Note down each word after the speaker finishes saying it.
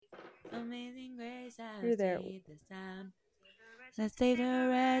Amazing grace, You're there. the sound that saved a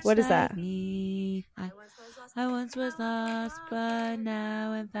wretch What is like that? me. I once was lost, but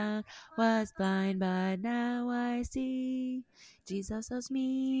now am found. Was blind, but now I see. Jesus loves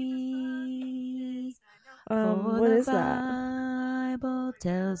me. For What the is that? Bible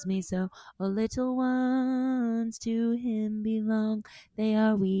tells me so. Oh, little ones to him belong. They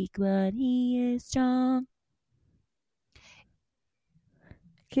are weak, but he is strong.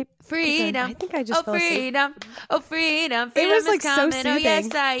 Keep Freedom. I think I just fell asleep. Freedom. Oh, freedom. It Freedom was, like, is coming. so Oh, yes,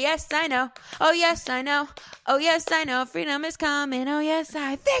 soothing. yes, I know. Oh, yes, I know. Oh, yes, I know. Freedom is coming. Oh, yes,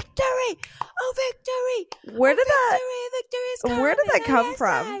 victory. Oh, victory. Where did that? Victory is coming. Where did that come yes,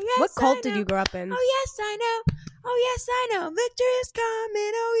 from? yes, What cult I did know. you grow up in? Oh, yes, I know. Oh, yes, I know. Victory is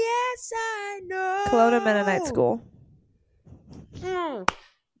coming. Oh, yes, I know. Kelowna Mennonite School.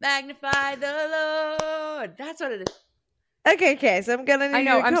 Magnify the Lord. That's what it is. Okay. So I'm gonna need I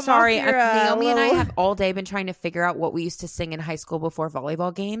know. you to I'm come sorry. off your, Naomi and I little- have all day been trying to figure out what we used to sing in high school before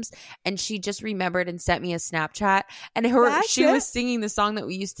volleyball games, and she just remembered and sent me a Snapchat. And she was singing the song that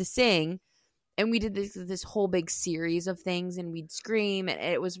we used to sing, and we did this whole big series of things, and we'd scream, and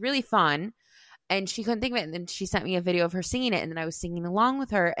it was really fun. And she couldn't think of it, and then she sent me a video of her singing it, and then I was singing along with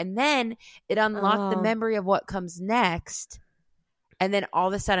her, and then it unlocked the memory of what comes next, and then all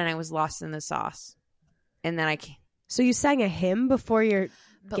of a sudden I was lost in the sauce, and then I can't. So you sang a hymn before your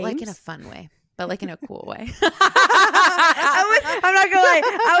But games? like in a fun way. But like in a cool way. I'm not gonna lie.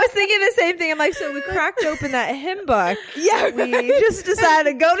 I was thinking the same thing. I'm like, so we cracked open that hymn book. Yeah, we just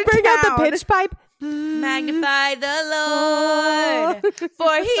decided to go to Bring town. out the pitch pipe. Magnify the Lord,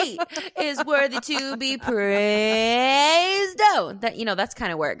 for he is worthy to be praised. Oh, that's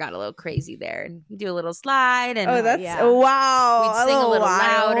kind of where it got a little crazy there. And you do a little slide, and Oh, that's wow. we'd sing a little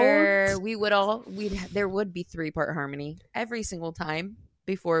wild. louder. There would be 3-part harmony every single time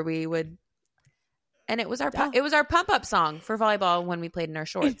before we would. And it was our pump up song for volleyball when we played in our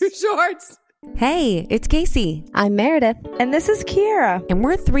shorts. Shorts. Hey, it's Casey. I'm Meredith. And this is Kiera. And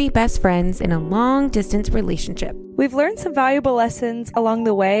we're 3 best friends in a long-distance relationship. We've learned some valuable lessons along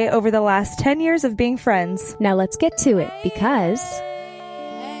the way over the last 10 years of being friends. Now let's get to it because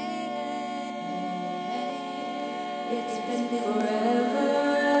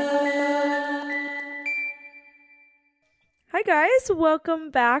Hi guys, welcome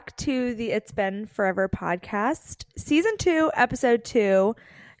back to the It's Been Forever podcast, season 2, episode 2.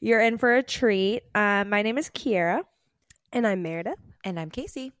 You're in for a treat. My name is Kiera. and I'm Meredith. And I'm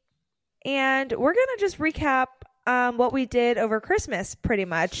Casey. And we're going to just recap what we did over Christmas, pretty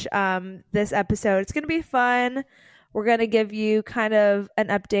much, this episode. It's going to be fun. We're going to give you kind of an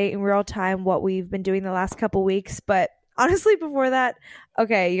update in real time what we've been doing the last couple weeks. But honestly, before that,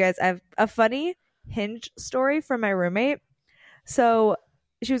 okay, you guys, I have a funny Hinge story from my roommate. So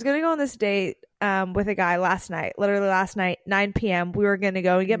she was going to go on this date with a guy literally last night, 9 p.m. We were going to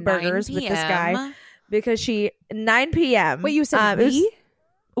go and get burgers with this guy because 9 p.m. Wait, you said we?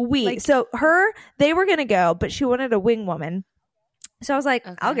 We. So they were going to go, but she wanted a wing woman. So I was like,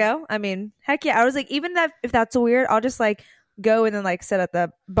 okay. I'll go. I mean, heck yeah. I was like, even if that's weird, I'll just like go and then like sit at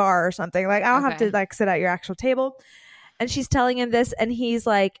the bar or something. Like I don't have to like sit at your actual table. And she's telling him this, and he's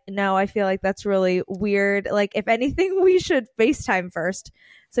like, no, I feel like that's really weird. Like, if anything, we should FaceTime first.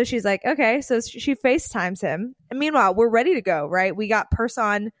 So she's like, okay. So she FaceTimes him. And meanwhile, we're ready to go, right? We got purse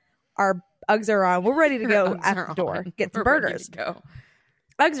on, our Uggs are on. We're ready to go at the door, get some burgers.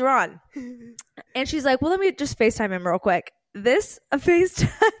 Uggs are on. And she's like, well, let me just FaceTime him real quick. This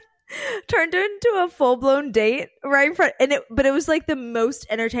FaceTime turned into a full-blown date right in front. But it was like the most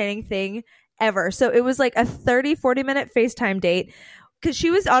entertaining thing ever. So it was like a 30-40 minute FaceTime date because she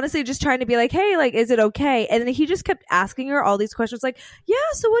was honestly just trying to be like, hey, like, is it okay? And then he just kept asking her all these questions like, yeah,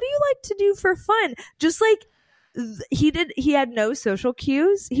 so what do you like to do for fun? Just like he had no social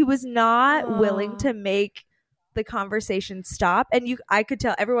cues. He was not willing to make the conversation stop. And I could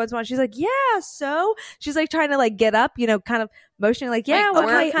tell every once in a while she's like, yeah, so she's like trying to like get up, kind of motioning like, yeah, like,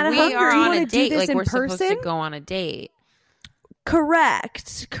 we're kind of hungry. Are on a do date, this like in we're person? supposed to go on a date.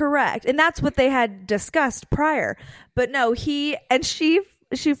 Correct. And that's what they had discussed prior. But no, she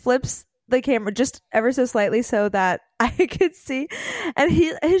flips the camera just ever so slightly so that I could see. And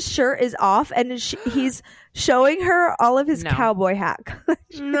his shirt is off and he's showing her all of his cowboy hat.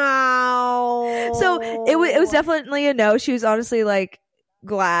 No. So it was definitely a no. She was honestly like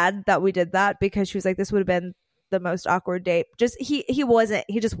glad that we did that because she was like, this would have been the most awkward date. Just he just wasn't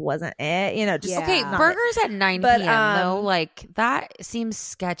it, just okay, burgers at 9 p.m. though, like that seems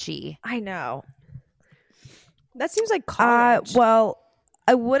sketchy. I know. That seems like college. Well,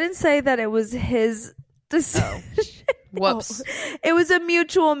 I wouldn't say that it was his decision. Whoops. It was a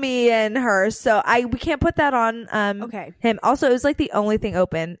mutual me and her, so we can't put that on Okay. him. Also, it was like the only thing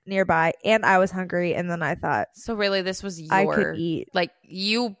open nearby, and I was hungry, and then I thought So really, this was I could eat. like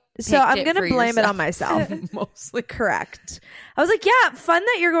you. So I'm gonna blame it on myself. Mostly. Correct. I was like, yeah, fun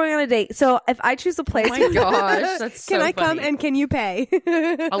that you're going on a date. So if I choose a place, Oh my gosh, that's so Can I come funny. and can you pay?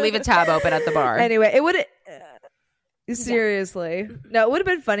 I'll leave a tab open at the bar. anyway, it would seriously. No, it would have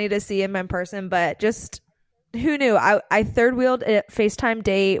been funny to see him in person, but just who knew? I third wheeled a FaceTime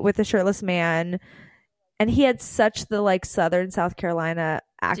date with a shirtless man, and he had such the like Southern South Carolina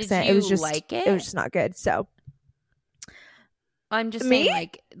accent. Did It was you just like it was just not good. So I'm just Me?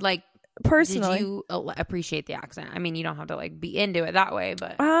 saying, like personally, did you appreciate the accent? I mean, you don't have to like be into it that way,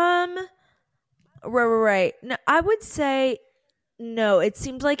 but right. No, I would say no. It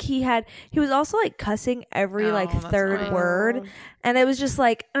seemed like he was also like cussing every Oh, like that's third annoying. word, and it was just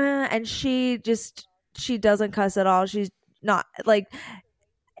like, and she doesn't cuss at all. She's not like.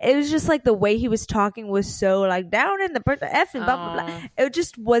 It was just like the way he was talking was so like down in the F and blah blah blah. It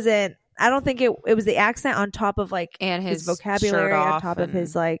just wasn't. I don't think it was the accent on top of like and his his vocabulary shirt on off top of and-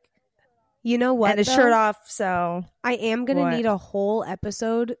 his like You know what? and his though? shirt off. So I am going to What? need a whole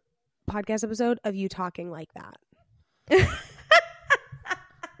podcast episode of you talking like that.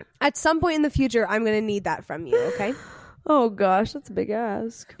 At some point in the future, I'm going to need that from you, okay? oh gosh, that's a big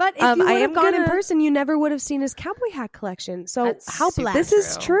ask. But if I you would am have gone in gonna- person, you never would have seen his cowboy hat collection. So That's how super blessed. This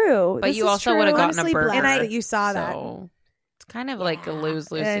is true. But This you is also true. would have gotten Honestly a burger. blessed that you saw that. So it's kind of like a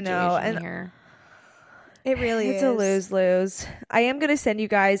lose-lose I situation know, and- here. It really It's is. a lose-lose. I am going to send you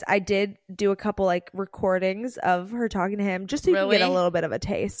guys. I did do a couple like recordings of her talking to him just so you can get a Really? little bit of a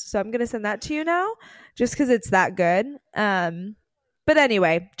taste. So I'm going to send that to you now just because it's that good. But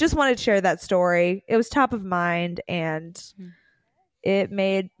anyway, just wanted to share that story. It was top of mind and it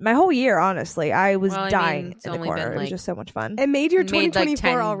made my whole year, honestly. I was Well, I dying mean, it's in the only corner. been, It was like- just so much fun. It made your It made like 2024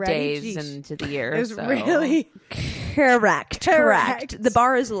 10 already. days Jeez. into the year. It was so. really. Correct. Correct. The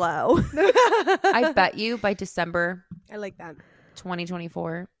bar is low. I bet you by December I like that.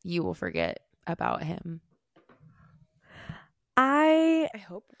 2024, you will forget about him. I I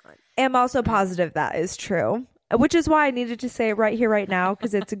hope not. am also positive that is true, which is why I needed to say it right here, right now,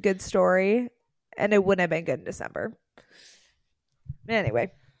 because it's a good story and it wouldn't have been good in December.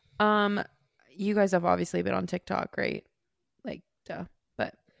 Anyway. You guys have obviously been on TikTok, right? Like, duh.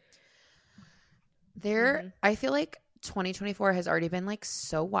 But I feel like 2024 has already been like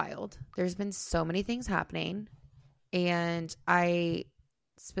so wild. There's been so many things happening. And I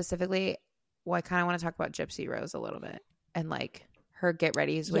specifically, I kind of want to talk about Gypsy Rose a little bit and like her get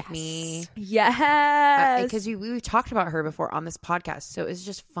readies with me. Yes. Because we talked about her before on this podcast. So it's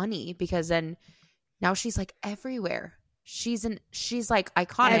just funny because then now she's like everywhere. She's like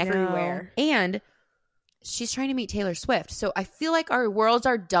iconic Everywhere. and she's trying to meet Taylor Swift. So I feel like our worlds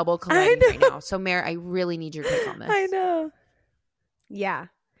are double colliding right now. So Mare, I really need your take on this. I know. Yeah.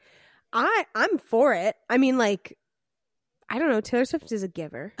 I'm for it. I mean, like, I don't know. Taylor Swift is a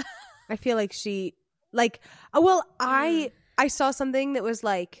giver. I feel like she, like, I saw something that was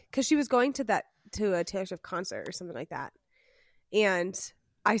like, because she was going to a Taylor Swift concert or something like that. And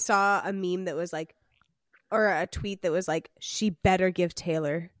I saw a meme that was like, or a tweet that was like, she better give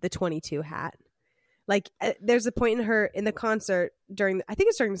Taylor the 22 hat. Like, there's a point in the concert I think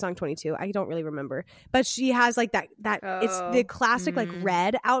it's during the song 22. I don't really remember, but she has like that it's the classic like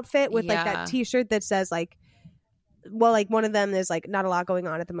red outfit with like Yeah. that t-shirt that says like, well, like one of them is like not a lot going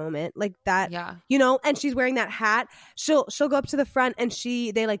on at the moment, like that, Yeah. you know, and she's wearing that hat. She'll go up to the front and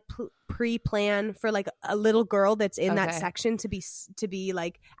they like pre-plan for like a little girl that's in that Okay. section to be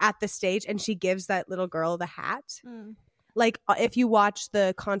like at the stage, and she gives that little girl the hat. Like if you watch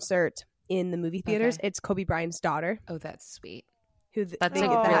the concert in the movie theaters, Okay. it's Kobe Bryant's daughter Oh, that's sweet. who That's they a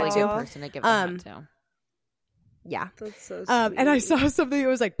get the really hat good to. person to give them that to. Yeah. That's so And I saw something that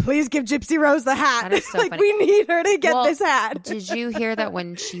was like, please give Gypsy Rose the hat. That is so like, funny. we need her to get Well, this hat. Did you hear that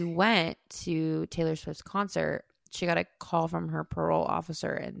when she went to Taylor Swift's concert, she got a call from her parole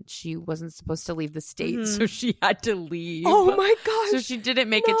officer and she wasn't supposed to leave the state, so she had to leave. Oh my gosh. So she didn't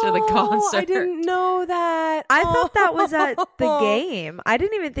make it to the No, concert. I didn't know that. I thought that was at the Oh. game. I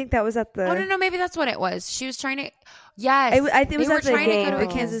didn't even think that was at the. Oh no, maybe that's what it was. She was trying to. Yes, I think it was they were at the trying game, to go to the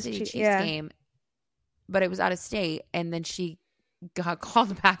a Kansas Kansas City Chiefs- Chiefs yeah. game, but it was out of state, and then she got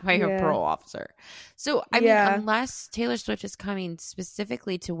called back by her Yeah. parole officer. So I Yeah. mean, unless Taylor Swift is coming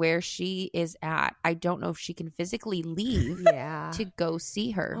specifically to where she is at, I don't know if she can physically leave Yeah. to go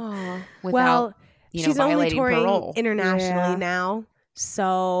see her Oh. without Well, she's only only touring parole. internationally Yeah. now.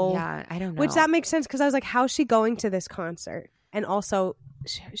 So, Yeah, I don't know. which that makes sense because I was like, how's she going to this concert? And also,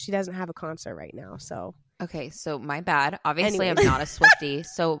 she doesn't have a concert right now. So, Okay, so my bad. Obviously, I'm not a Swiftie,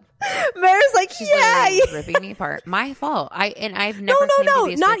 so Mary's like, she's yeah, literally ripping me apart. My fault. I've never No, claimed to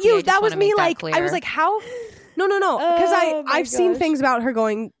be a not Swiftie. you. I just That was wanna me. make that Like, clear. I was like, how? No, because Oh, my I've seen gosh. things about her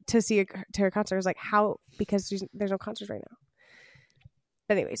going to see her concert. I was like, how? Because there's no concerts right now.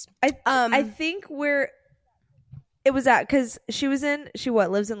 But anyways, I think it was at because she lives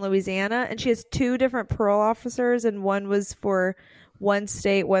in Louisiana, and she has 2 different parole officers, and one was for one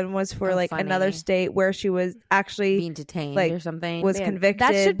state, one was for like funny. another state where she was actually being detained like, or something. was convicted.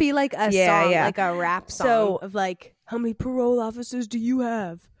 that should be like a Yeah, song, yeah. like a rap song So- of like, how many parole officers do you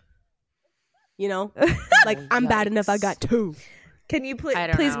have? You know, like I'm bad enough. I got 2. Can you I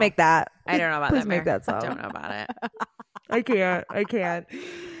don't please know. make that? I don't know about Please that. make Mare. that song. I don't know about it. I can't.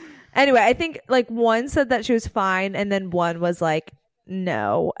 Anyway, I think like one said that she was fine, and then one was like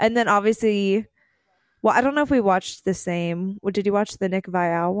no, and then obviously, well, I don't know if we watched the same. Did you watch the Nick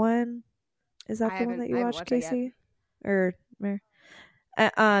Vial one? Is that the one that you watched, Casey or Mare?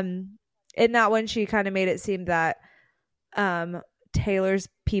 In that one, she kind of made it seem that Taylor's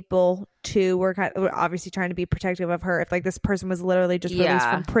people too were obviously trying to be protective of her. If like this person was literally just released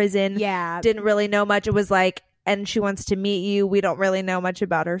from prison, didn't really know much. It was like, and she wants to meet you. We don't really know much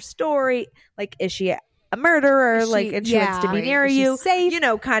about her story. Like, is she a murderer? And she wants to be near you. Safe? You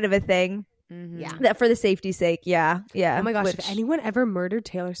know, kind of a thing. Mm-hmm. Yeah. That for the safety's sake. Yeah. Oh my gosh! If anyone ever murdered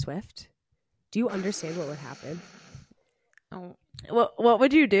Taylor Swift, do you understand what would happen? Oh. What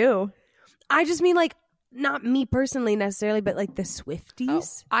would you do? I just mean like not me personally necessarily, but like the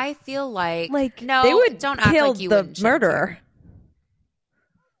Swifties. I feel like no, they would don't act kill like you the wouldn't shed a murderer. tear.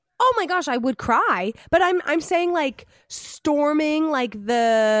 Oh my gosh, I would cry. But I'm saying like storming like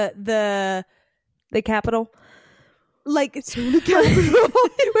the Capitol. like it's the Capitol.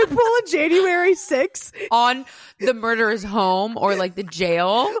 We pull on January 6th on the murderer's home or like the jail.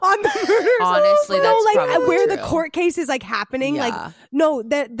 on the murderers. Honestly, no, that's like probably where true. the court case is like happening. Yeah. Like no,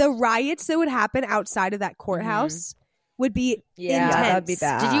 the riots that would happen outside of that courthouse would be intense. That'd be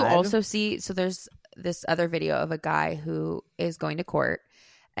bad. Did you also see? So there's this other video of a guy who is going to court,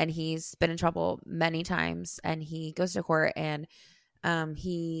 and he's been in trouble many times, and he goes to court, and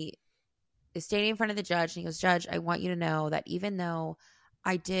he is standing in front of the judge, and he goes, "Judge, I want you to know that even though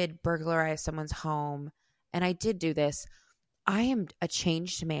I did burglarize someone's home and I did do this, I am a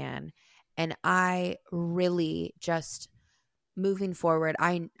changed man, and I really just moving forward,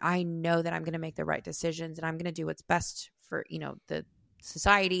 I know that I'm going to make the right decisions, and I'm going to do what's best for, the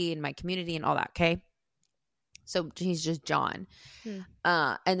society and my community and all that." Okay. So he's just John.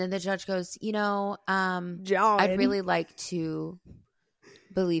 And then the judge goes, John, I'd really like to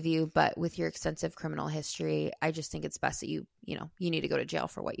believe you, but with your extensive criminal history, I just think it's best that you need to go to jail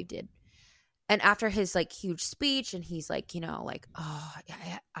for what you did. And after his like huge speech, and he's like, oh,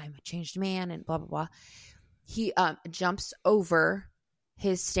 yeah, I'm a changed man and blah, blah, blah. He jumps over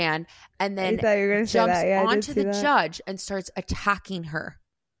his stand and then jumps onto the judge and starts attacking her.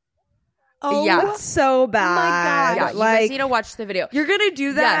 Oh, yeah. That's so bad. Oh my God. Yeah, you guys need to watch the video. You're gonna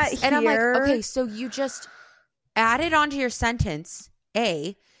do that Yes. here? And I'm like, okay, so you just added onto your sentence,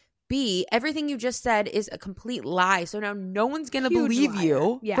 A. B, everything you just said is a complete lie. So now no one's gonna believe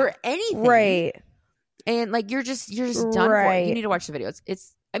you for anything. Right. And like you're just done for it. You need to watch the video.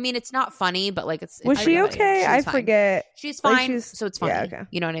 It's not funny, but like it's Was she funny. okay? I forget. She's fine, Like so it's funny. Yeah, okay.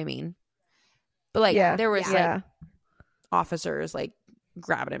 You know what I mean? But like there was like officers like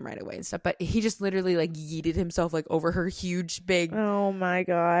grabbing him right away and stuff. But he just literally like yeeted himself like over her huge big Oh my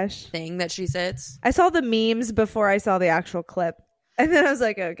gosh. thing that she sits. I saw the memes before I saw the actual clip. And then I was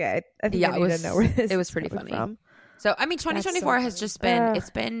like, okay, I think I need to know where this it was pretty is funny. from. So, I mean, 2024 has just been, Ugh. it's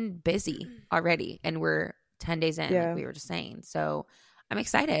been busy already. And we're 10 days in, Yeah. like we were just saying. So I'm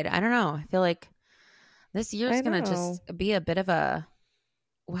excited. I don't know. I feel like this year is going to just be a bit of a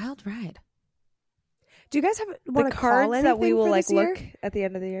wild ride. Do you guys have The cards that we will like look at the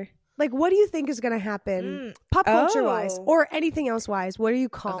end of the year? Like, what do you think is going to happen pop culture wise Oh. or anything else wise? What are you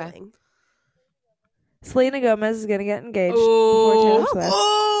calling? Selena Gomez is going to get engaged before Taylor Swift.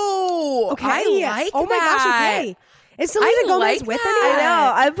 Oh, Okay. I like oh my that. gosh, okay. Is Selena Gomez like with that. anyone? I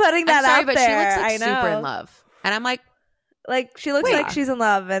know. I'm putting that I'm sorry, out but there. she looks like I know. super in love. And I'm like, Like, she looks Wait. like she's in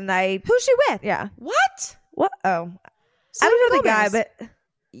love, and Who's she with? yeah. what? What? Oh. I Selena don't know the guy, Gomez. but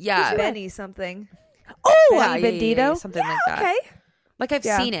Yeah. Benny something. Oh, Benny Bendito? something like that. okay. Like I've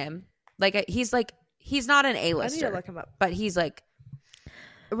Yeah. seen him. He's not an I need to A-lister, look him up. but he's like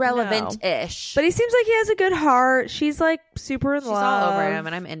relevant-ish. But he seems like he has a good heart. She's like super in she's love. all over him,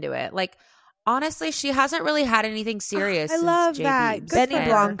 and I'm into it. Like honestly, she hasn't really had anything serious. I since love J. that. Biebs. Good Benny for her.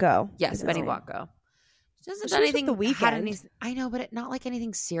 Blanco. Yes, is his Benny name. Blanco. She hasn't done anything. The Weeknd. I know, but not like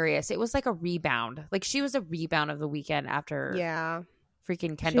anything serious. It was like a rebound. Like she was a rebound of The Weeknd after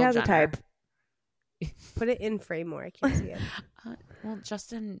freaking Kendall Jenner. She has a type. Put it in frame more. I can't see it. Well,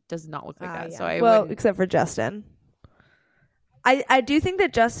 Justin does not look like that. Yeah. So I wouldn't. Except for Justin. I do think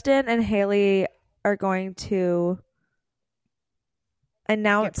that Justin and Hailey are going to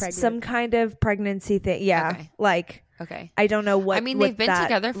announce some kind of pregnancy thing. Yeah. Okay. Like, I don't know what. I mean, they've been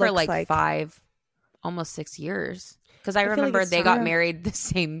together for like 5, almost 6 years. Because I remember like they got married the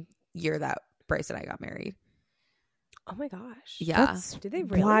same year that Bryce and I got married. Oh my gosh. Yeah. Did they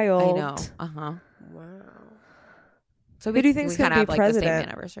really? Wild. I know. Uh-huh. Wow. So who do you think is going to be president? The same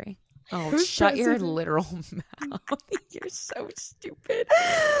anniversary. Oh, shut your literal mouth. You're so stupid.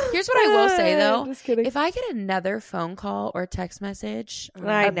 Here's what I will say, though. Just kidding. If I get another phone call or text message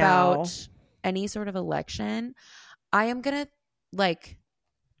about any sort of election, I am going to, like,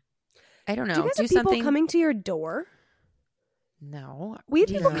 I don't know, do you guys have people something coming to your door? No. We have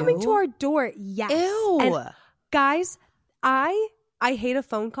people coming to our door. Yes. Ew. And guys, I hate a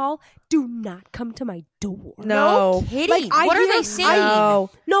phone call. Do not come to my door. No kidding. Like, what are they saying?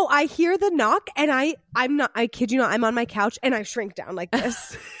 No, I hear the knock and I'm not. I kid you not. I'm on my couch and I shrink down like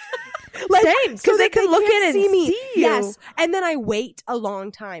this. Like, same, so they can look in and see you. Yes, and then I wait a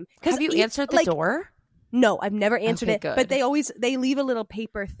long time. Have you answered the door? No, I've never answered it. Good. But they leave a little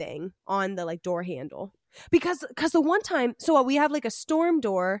paper thing on the like door handle because the one time, so we have like a storm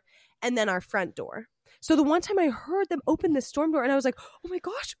door and then our front door. So the one time I heard them open the storm door and I was like, oh my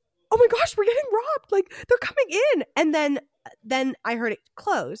gosh, we're getting robbed. Like they're coming in. And then I heard it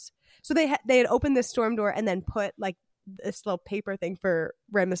close. So they had opened the storm door and then put like this little paper thing for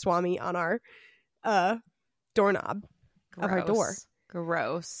Ramaswamy on our doorknob of our door.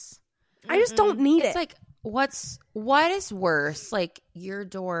 Gross. I just don't need it. It's like, what is worse? Like your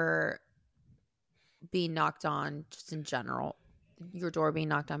door being knocked on just in general, your door being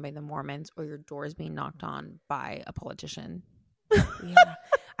knocked on by the Mormons, or your doors being knocked on by a politician? Yeah.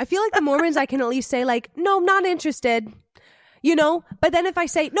 I feel like the Mormons, I can at least say like, no, not interested, you know? But then if I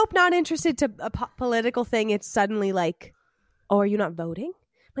say, nope, not interested to a political thing, it's suddenly like, oh, are you not voting?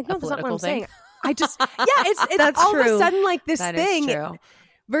 Like, no, that's not what I'm saying. I just, it's that's all true. of a sudden like this that thing is true.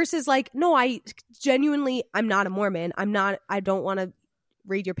 Versus like, no, I'm not a Mormon. I don't want to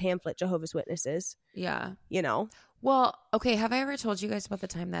read your pamphlet, Jehovah's Witnesses. Yeah. You know? Well, okay. Have I ever told you guys about the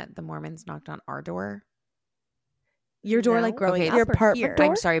time that the Mormons knocked on our door? Your door, like growing up, your apartment here? door?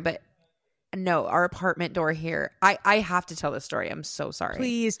 I'm sorry, but no, our apartment door here. I have to tell this story. I'm so sorry.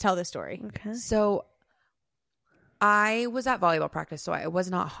 Please tell the story. Okay. So I was at volleyball practice, so I was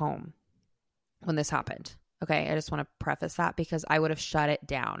not home when this happened. Okay, I just want to preface that because I would have shut it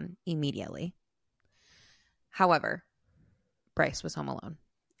down immediately. However, Bryce was home alone.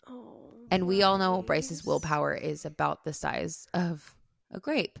 Oh, and we all know Bryce's willpower is about the size of a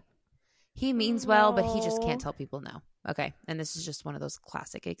grape. He means well, but he just can't tell people no. Okay, and this is just one of those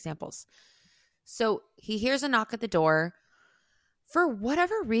classic examples. So he hears a knock at the door. For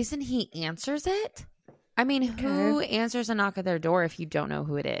whatever reason, he answers it. I mean, who answers a knock at their door if you don't know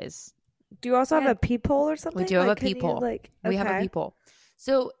who it is? Do you also have a peephole or something? We do have a peephole. We have a peephole.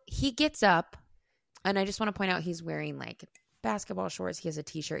 So he gets up, and I just want to point out he's wearing like basketball shorts. He has a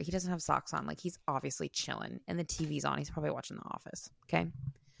t-shirt. He doesn't have socks on. Like he's obviously chilling, and the TV's on. He's probably watching The Office. Okay.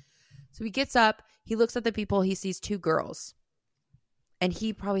 So he gets up. He looks at the peephole. He sees 2 girls, and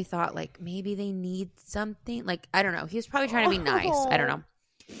he probably thought like maybe they need something. Like I don't know. He was probably trying to be nice. I don't know.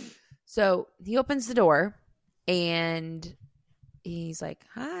 So he opens the door, and he's like,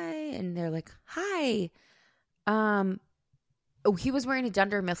 hi. And they're like, hi. Oh, he was wearing a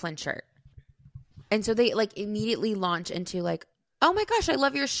Dunder Mifflin shirt. And so they like immediately launch into like, oh my gosh, I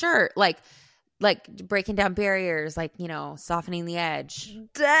love your shirt. Like breaking down barriers, like, you know, softening the edge.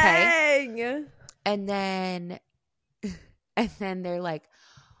 Dang. Okay? And then they're like,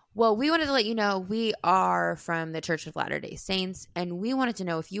 well, we wanted to let you know we are from the Church of Latter-day Saints, and we wanted to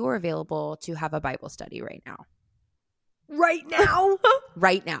know if you were available to have a Bible study right now. Right now?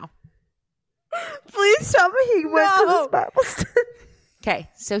 Right now. Please tell me he went to this Bible study. Okay,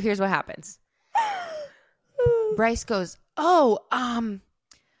 so here's what happens. Bryce goes, oh, I'm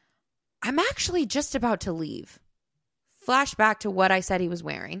actually just about to leave. Flashback to what I said he was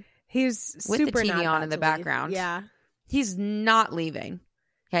wearing. He's with super the TV not on in the to background. leave. Yeah. He's not leaving.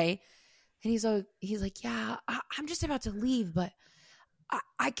 Okay. And he's like, yeah, I'm just about to leave, but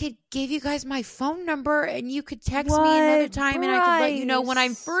I could give you guys my phone number and you could text me another time, Bryce? and I could let you know when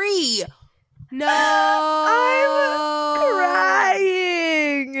I'm free. No. I'm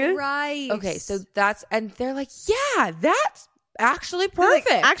crying. Right. Okay. So and they're like, yeah, that's actually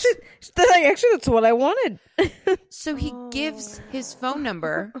perfect. Actually, that's what I wanted. So he gives his phone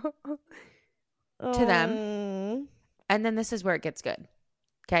number to them. And then this is where it gets good.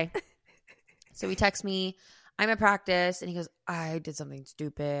 Okay. So he texts me, I'm at practice, and he goes, I did something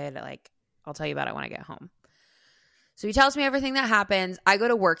stupid. Like, I'll tell you about it when I get home. So he tells me everything that happens. I go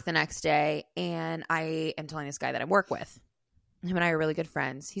to work the next day, and I am telling this guy that I work with. Him and I are really good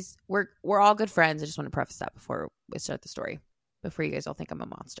friends. We're all good friends. I just want to preface that before we start the story, before you guys all think I'm a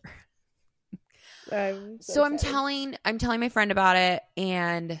monster. So I'm telling my friend about it,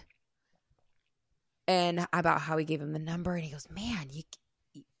 and about how he gave him the number, and he goes, man, you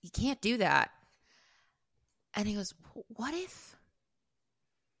can't do that. And he goes, what if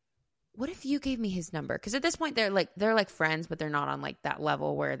you gave me his number? Because at this point they're like friends, but they're not on like that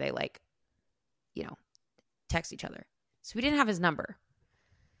level where they like, you know, text each other. So we didn't have his number.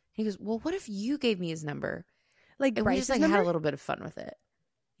 He goes, well, what if you gave me his number? Like, and we just like had a little bit of fun with it.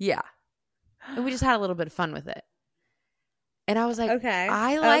 Yeah. And we just had a little bit of fun with it. And I was like, okay,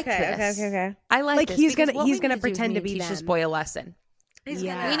 I like this. Okay. I like this. He's gonna pretend to be teach them. this boy a lesson. We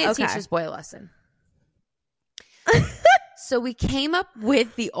need to teach this boy a lesson. So we came up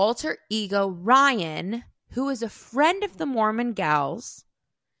with the alter ego Ryan, who is a friend of the Mormon gals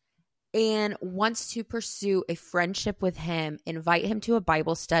and wants to pursue a friendship with him, invite him to a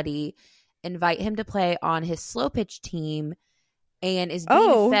Bible study, invite him to play on his slow pitch team, and is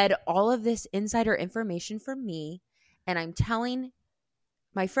being fed all of this insider information from me. And I'm telling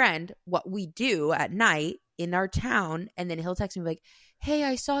my friend what we do at night in our town. And then he'll text me like, hey,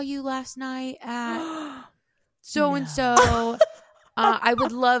 I saw you last night at so-and-so. I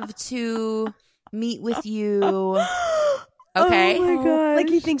would love to meet with you. Okay. Oh my God. Like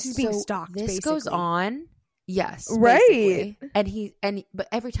he thinks he's being stalked. This basically goes on. Yes. Right. Basically. But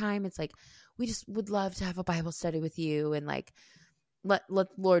every time it's like, we just would love to have a Bible study with you and like, let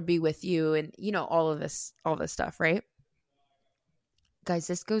Lord be with you. And you know, all this stuff. Right. Guys,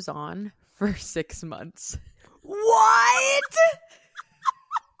 this goes on for 6 months. What?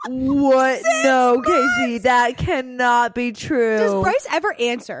 What? No, Casey, that cannot be true. Does Bryce ever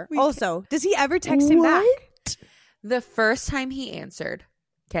answer? Also, does he ever text him back? The first time he answered,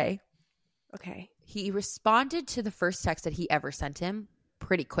 okay, he responded to the first text that he ever sent him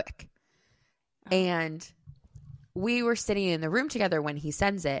pretty quick. And we were sitting in the room together when he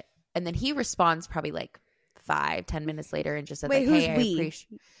sends it, and then he responds probably like 5-10 minutes later and just said, wait, like, hey, I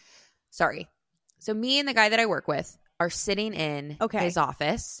appreciate. Sorry. So me and the guy that I work with are sitting in his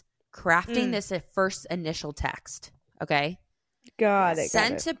office crafting this first initial text. Okay. Got it.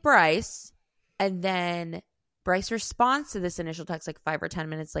 Sent to Bryce, and then Bryce responds to this initial text like 5 or 10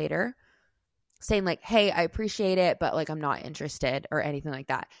 minutes later saying like, hey, I appreciate it, but like I'm not interested or anything like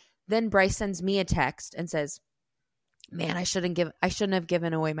that. Then Bryce sends me a text and says, man, I shouldn't have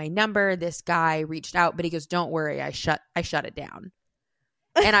given away my number. This guy reached out, but he goes, don't worry, I shut it down.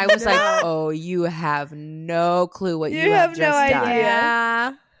 And I was like, oh, you have no clue what you have just done.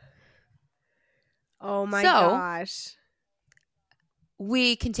 Yeah. Oh my gosh.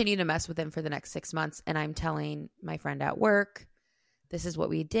 We continue to mess with him for the next 6 months, and I'm telling my friend at work, this is what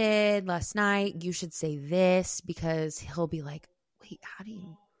we did last night. You should say this, because he'll be like, wait, how do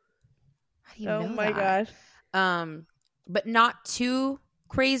you know that? Oh my gosh. But not too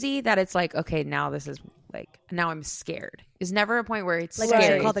crazy that it's like, okay, now this is like, now I'm scared. There's never a point where it's like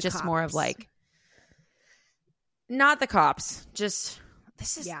scary. Call it's just cops. more of like, not the cops. Just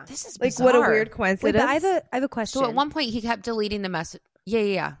this is like bizarre. what a weird coincidence. Wait, but I have a question. So at one point he kept deleting the message.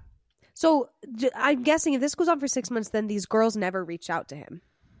 Yeah. So I'm guessing if this goes on for 6 months, then these girls never reached out to him.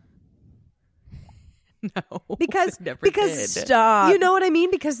 No, because did. Stop. You know what I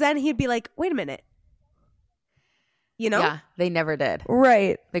mean? Because then he'd be like, wait a minute. You know? Yeah, they never did.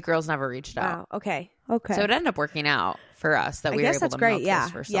 Right. The girls never reached out. Wow. Okay. So it ended up working out for us that we were able to milk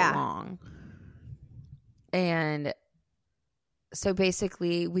this for so long. And so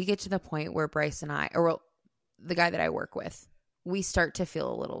basically we get to the point where Bryce and I, the guy that I work with, we start to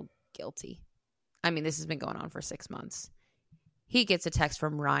feel a little guilty. I mean, this has been going on for 6 months. He gets a text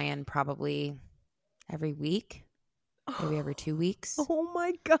from Ryan probably every week, maybe every 2 weeks. Oh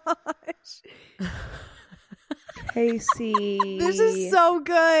my gosh. Casey. This is so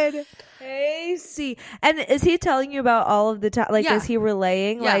good. Casey. And is he telling you about all of the time? Like, is he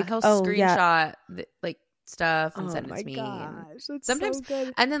relaying? Yeah, like, he'll screenshot like stuff and send it to me. Gosh, that's sometimes, so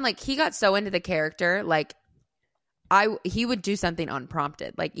good. and then like he got so into the character, like he would do something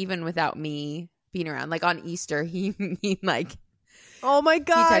unprompted, like even without me being around. Like on Easter, he like. Oh my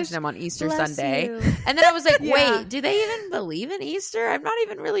gosh. He texted him on Easter Sunday. You. And then I was like, wait, do they even believe in Easter? I'm not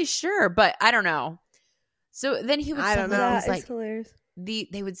even really sure, but I don't know. So then he would I send don't know. like, That these, is like hilarious.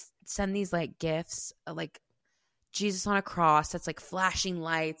 they would send these like gifts like Jesus on a cross that's like flashing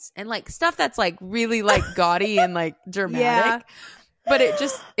lights and like stuff that's like really like gaudy and like dramatic. But it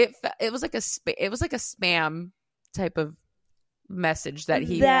was like a spam type of message that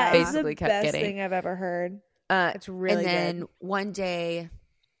he basically kept getting. Best thing I've ever heard. It's really and then good. one day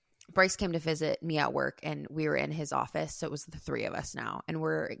Bryce came to visit me at work and we were in his office. So it was the three of us now. And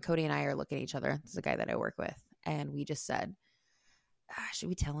Cody and I are looking at each other. This is a guy that I work with. And we just said, should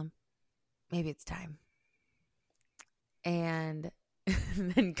we tell him? Maybe it's time. And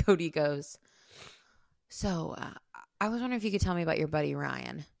then Cody goes, so I was wondering if you could tell me about your buddy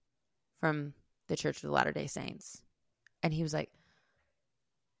Ryan from the Church of the Latter-day Saints. And he was like,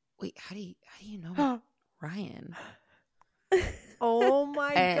 wait, how do you know about Ryan? Oh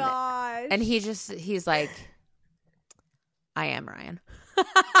my gosh. And he's like, I am Ryan.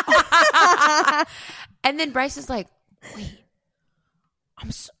 And then Bryce is like, wait,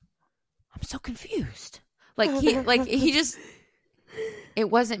 I'm so confused. He just, it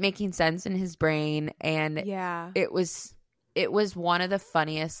wasn't making sense in his brain. And it was one of the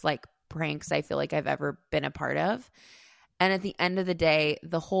funniest like pranks I feel like I've ever been a part of. And at the end of the day,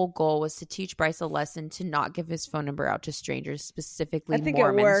 the whole goal was to teach Bryce a lesson to not give his phone number out to strangers, specifically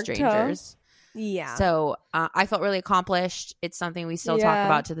Mormon strangers. Huh? Yeah. So I felt really accomplished. It's something we still talk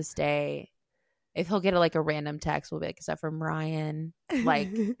about to this day. If he'll get a random text, we'll be like, is that from Ryan?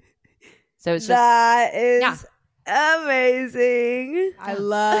 Like, so it's just. That is amazing. I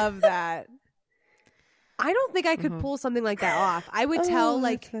love that. I don't think I could pull something like that off. I would tell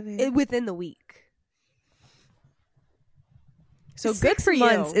within the week. So 6 good for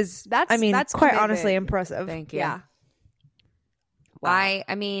months you. Is that's quite commitment. honestly impressive. Thank you. Yeah. Wow.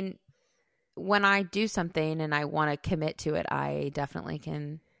 I mean, when I do something and I want to commit to it, I definitely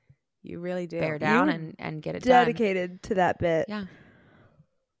can. You really do. Bear down and get it dedicated to that bit. Yeah.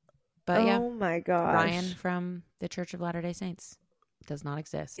 But oh my gosh. Ryan from the Church of Latter-day Saints does not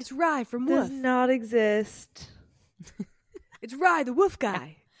exist. It's Rye from Does Wolf. not exist. It's Rye, the wolf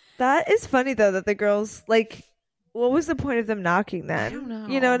guy. That is funny though that the girls like. What was the point of them knocking then? I don't know.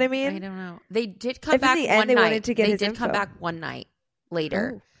 You know what I mean? I don't know. They did come If back in the end one they night. wanted to get they his did info. come back one night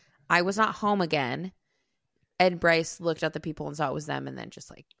later. Oh. I was not home again, and Bryce looked at the people and saw it was them, and then just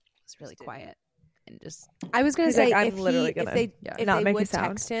like was really quiet and just. I was gonna He's say like, if they not make a would sound.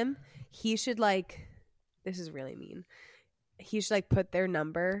 text him, he should like. This is really mean. He should like put their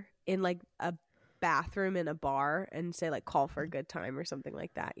number in like a bathroom in a bar and say like call for a good time or something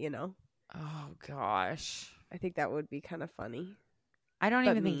like that. You know. Oh gosh. I think that would be kind of funny. I don't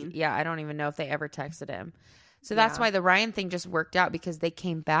even think. Yeah, I don't even know if they ever texted him. So that's why the Ryan thing just worked out because they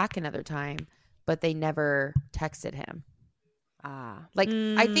came back another time, but they never texted him. Like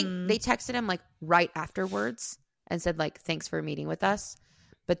I think they texted him like right afterwards and said like thanks for meeting with us.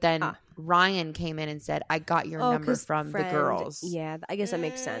 But then Ryan came in and said, I got your number from the girls. Yeah, I guess that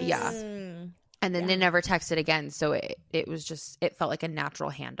makes sense. Yeah. And then they never texted again. So it was just, it felt like a natural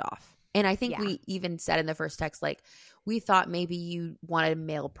handoff. And I think we even said in the first text, like, we thought maybe you wanted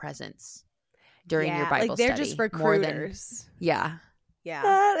mail presents during your Bible study. Like, they're just recruiters. Yeah.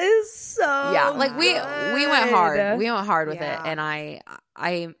 That is so like we went hard. We went hard with it. Yeah.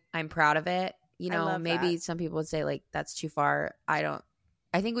 And I'm proud of it. You know, maybe that. some people would say, like, that's too far. I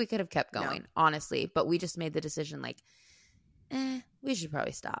think we could have kept going, honestly. But we just made the decision, like, we should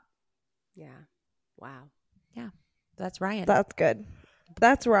probably stop. Yeah. Wow. Yeah. That's Ryan. That's good.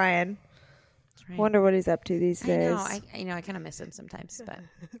 That's Ryan. That's right. Wonder what he's up to these days. I know. I kind of miss him sometimes. But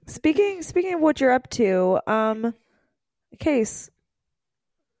Speaking of what you're up to, Case,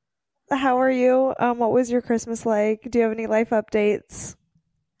 how are you? What was your Christmas like? Do you have any life updates?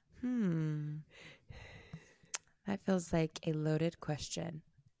 That feels like a loaded question.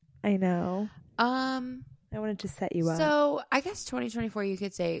 I know. I wanted to set you up. So I guess 2024, you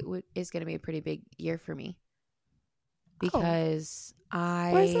could say, is going to be a pretty big year for me because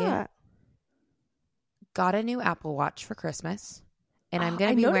Why is that? got a new Apple Watch for Christmas, and I'm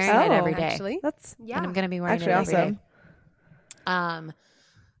going to be wearing it every day. Actually. And I'm going to be wearing it every day.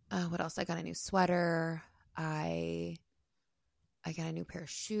 What else? I got a new sweater. I got a new pair of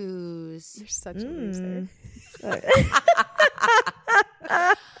shoes. You're such a loser.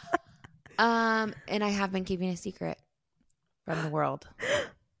 And I have been keeping a secret from the world.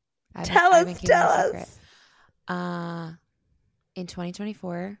 Tell us. In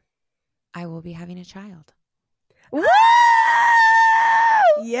 2024, I will be having a child. Woo!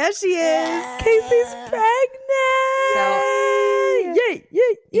 Yes, she is. Casey's pregnant. So, yay.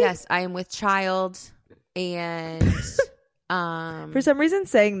 Yes, I am with child, and for some reason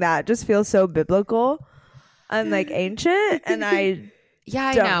saying that just feels so biblical. I'm like ancient, and I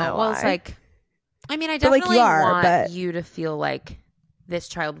I don't know. Well, it's why. like, I mean, I But, like, definitely want but you to feel like this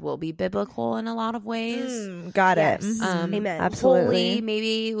child will be biblical in a lot of ways. Got Yes. it. Amen. Absolutely. Holy,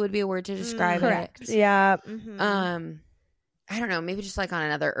 maybe would be a word to describe correct. it. Yeah. I don't know, maybe just like on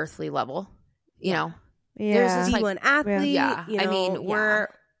another earthly level, you know. Yeah. There's a like- D1 athlete. Yeah, You know, I mean, yeah.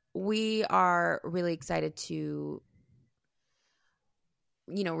 we are really excited to,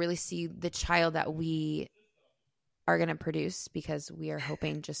 you know, really see the child that we are going to produce, because we are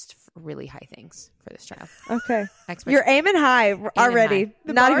hoping just for really high things for this child. Okay. Expect- You're aiming high already. high.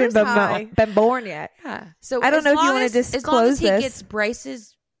 The Not even bar's high. been born yet. Yeah. So I don't as know if you long wanna as- as long disclose as he this. gets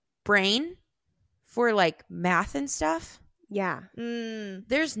Bryce's brain for like math and stuff, Yeah.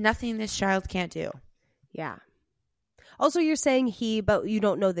 there's nothing this child can't do. Yeah. Also, you're saying he, but you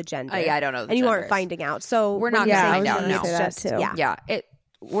don't know the gender. I don't know. And you aren't finding out. So We're when not you gonna say find out, he, no. it's Say that just, too. yeah. Yeah.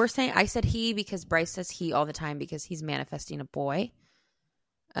 We're saying, I said he because Bryce says he all the time because he's manifesting a boy.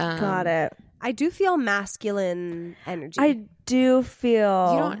 Got it. I do feel masculine energy. I do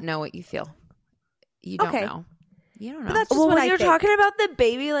feel. You don't know what you feel. You don't Okay. know. You don't know. But that's just Well, what when I you're think. talking about the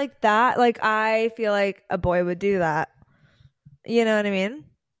baby like that, like I feel like a boy would do that. You know what I mean?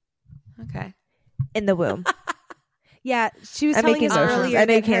 Okay. In the womb. Yeah, she was I'm telling making us motions. earlier I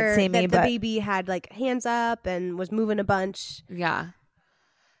know you that can't her- see me, that the but- baby had like hands up and was moving a bunch. Yeah.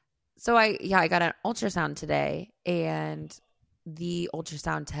 So I got an ultrasound today, and the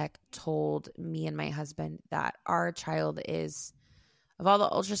ultrasound tech told me and my husband that our child is, of all the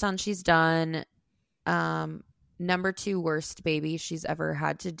ultrasounds she's done, number 2 worst baby she's ever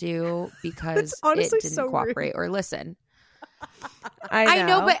had to do because honestly it didn't so rude. cooperate or listen. I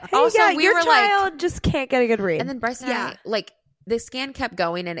know, but Hey, also yeah, we your were like- child just can't get a good read. And then Bryce and Yeah. I, like, the scan kept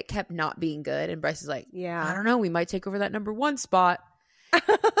going and it kept not being good. And Bryce is like, I Yeah. don't know, we might take over that number 1 spot.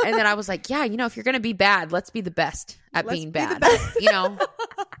 And then I was like, yeah, you know, if you're going to be bad, let's be the best at Let's being be the bad. You know?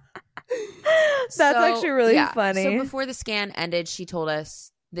 That's actually really funny. So before the scan ended, she told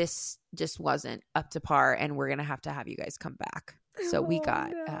us this just wasn't up to par and we're going to have you guys come back. So we Oh,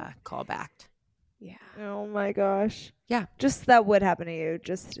 got no. call backed. Yeah. Oh my gosh. Yeah. Just that would happen to you.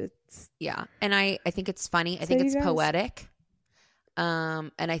 Just it's Yeah. And I think it's funny. I So think you it's guys- poetic.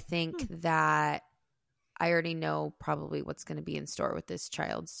 And I think that I already know probably what's going to be in store with this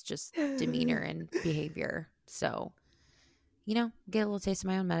child's just demeanor and behavior. So, you know, get a little taste of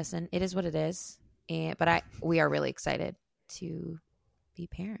my own medicine. It is what it is. But we are really excited to be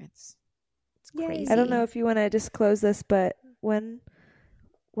parents. It's Yay. crazy. I don't know if you want to disclose this, but when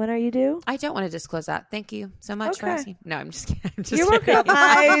are you due? I don't want to disclose that. Thank you so much for Okay. asking. No, I'm just kidding. I'm just You're welcome.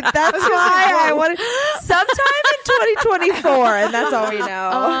 kidding. That's why I wanted sometime in 2024, and that's all we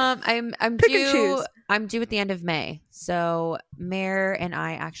know. I'm Pick and due. choose. I'm due at the end of May. So Mare and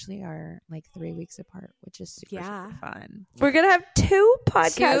I actually are like 3 weeks apart, which is super, Yeah. super fun. We're gonna have two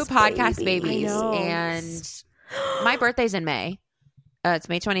podcast babies, I know. and my birthday's in May. It's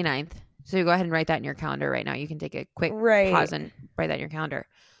May 29th. So you go ahead and write that in your calendar right now. You can take a quick Right. pause and write that in your calendar.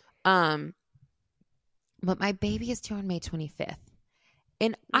 But my baby is due on May 25th.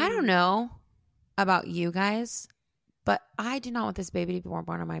 And I don't know about you guys, but I do not want this baby to be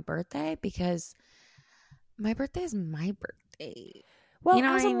born on my birthday because my birthday is my birthday. Well, You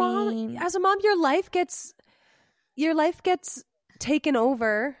know as what a I mom, mean? your life gets taken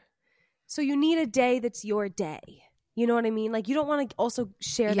over. So you need a day that's your day. You know what I mean? Like you don't want to also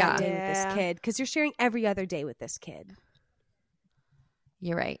share Yeah. that day with Yeah. this kid because you're sharing every other day with this kid.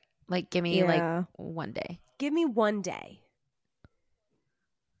 You're right. Like, give me Yeah. like one day. Give me one day.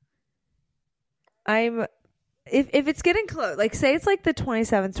 I'm if it's getting close, like say it's like the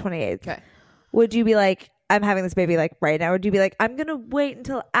 27th, 28th. Okay. Would you be like, I'm having this baby like right now? Or would you be like, I'm gonna wait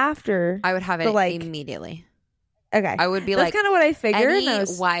until after? I would have But, it like, immediately. Okay, I would be that's like, kind of what I figured. any and I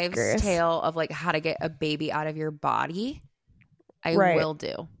was wives' curious. tale of like how to get a baby out of your body, I Right. will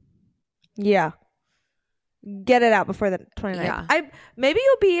do. Yeah. Get it out before the 29th. Yeah. Maybe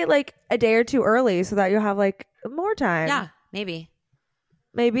you'll be like a day or two early so that you'll have like more time. Yeah, maybe.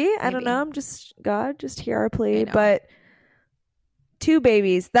 Maybe. I don't Maybe. know. I'm just just hear our plea. know. But 2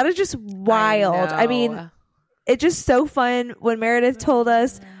 babies. That is just wild. I mean, know. it's just so fun. When Meredith told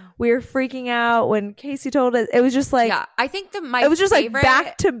us, we were freaking out. When Casey told us, it was just like, yeah, I think it was just like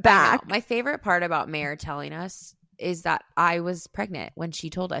back to I know. back. My favorite part about Mare telling us is that I was pregnant when she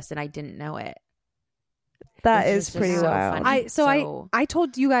told us and I didn't know it. That Which is just pretty so wild. funny. I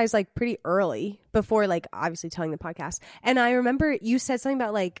told you guys like pretty early before like obviously telling the podcast. And I remember you said something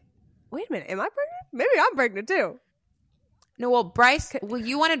about like, wait a minute, am I pregnant? Maybe I'm pregnant too. No, well, Bryce,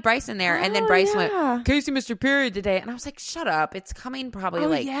 you wanted Bryce in there, and then Oh, Bryce yeah. went, Casey, Mr. Period today. And I was like, shut up. It's coming probably Oh,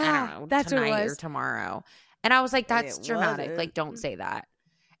 like, yeah. I don't know, That's what it tonight was. or tomorrow. And I was like, that's It dramatic. wasn't. Like, don't say that.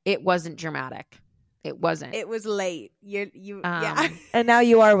 It wasn't dramatic. It wasn't. It was late. Yeah. And now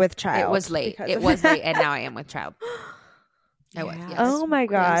you are with child. It was late. because It of was that. late, and now I am with child. I was. Yeah. Yes. Oh my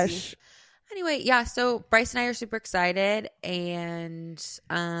gosh. Anyway, yeah. So Bryce and I are super excited, and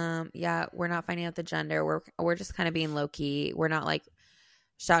yeah, we're not finding out the gender. We're just kind of being low key. We're not like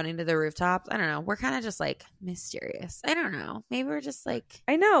shouting to the rooftops. I don't know. We're kind of just like mysterious. I don't know. Maybe we're just like.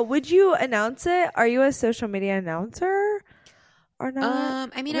 I know. Would you announce it? Are you a social media announcer or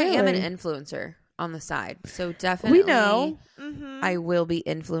not? I mean, Really? I am an influencer on the side, so definitely We know. Mm-hmm. I will be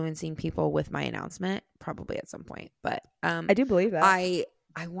influencing people with my announcement probably at some point. But I do believe that. I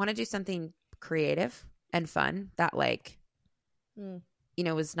want to do something creative and fun that like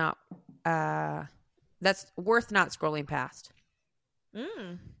is not that's worth not scrolling past.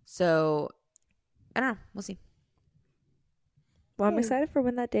 So I don't know. We'll see. Well, I'm excited for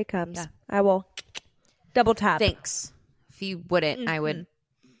when that day comes. Yeah. I will double tap. Thanks. If you wouldn't, I would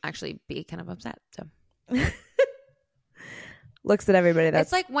actually be kind of upset. So looks at everybody that's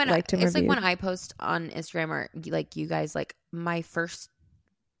it's like when liked him it's like reviewed. when I post on Instagram or like you guys, like my first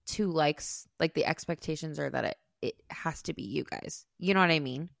 2 likes, like the expectations are that it has to be you guys. You know what I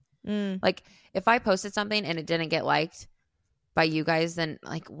mean? Like if I posted something and it didn't get liked by you guys, then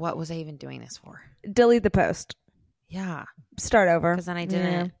like what was I even doing this for? Delete the post. Yeah, Start over. because then I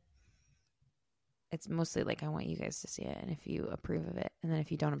didn't. It's mostly like I want you guys to see it, and if you approve of it, and then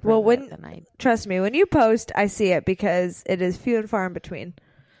if you don't approve of it, then I Trust me, when you post, I see it because it is few and far in between.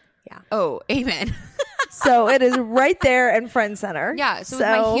 Yeah. Oh, amen. So it is right there in front center. Yeah. So with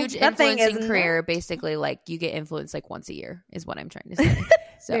my huge nothing influencing isn't career, basically, like you get influenced like once a year is what I'm trying to say.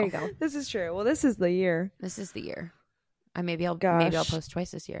 So There you go. This is true. Well, this is the year. this is the year. Maybe I'll Gosh. post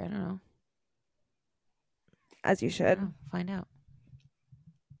twice this year. I don't know. As you should. I'll find out.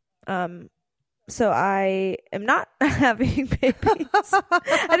 So I am not having babies.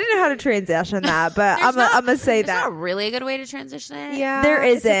 I didn't know how to transition that, but I'm gonna say There's that not really a good way to transition it. Yeah. there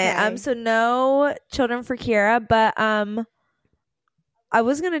it's isn't. okay. So no children for Kira, but I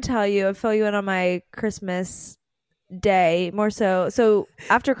was gonna tell you, I'll fill you in on my Christmas day more so. So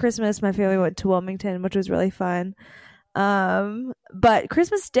after Christmas, my family went to Wilmington, which was really fun. But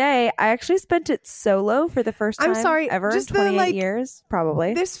Christmas Day, I actually spent it solo for the first time I'm sorry, ever in just the, 28 like, years,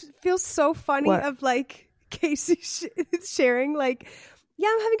 probably. This feels so funny What? of like Casey sharing like, yeah,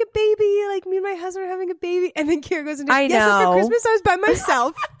 I'm having a baby. Like me and my husband are having a baby, and then Kira goes into, I yes, but know. for Christmas I was by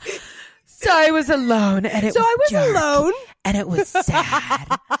myself. So I was alone, and it So I was alone. and it was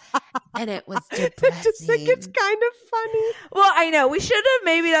sad, and it was depressing. I just think it's kind of funny. Well, I know we should have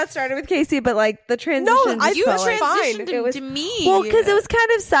maybe not started with Casey, but like the transition. I- you felt like- transitioned to, It was- to me. well, because it was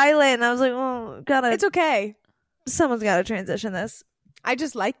kind of silent, and I was like, "Oh, It's okay. someone's got to transition this." I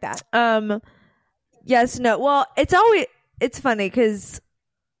just like that. Yes, no. Well, it's funny because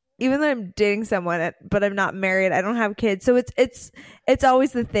even though I'm dating someone, but I'm not married, I don't have kids, so it's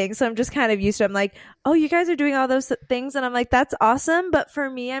always the thing. So I'm just kind of used to it. I'm like, oh, you guys are doing all those things, and I'm like, that's awesome. But for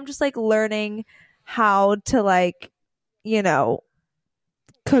me, I'm just like learning how to like,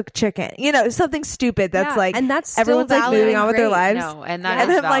 cook chicken. Something stupid that's Yeah, like, and that's still everyone's like valid moving and on with their great. lives, No, and and that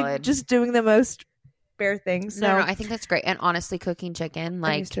is I'm like valid. just doing the most bare things. So no, I think that's great. And honestly, cooking chicken, I'm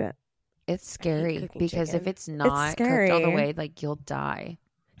like used to it. it's scary cooking because if chicken. it's not cooked all scary. the way, like you'll die.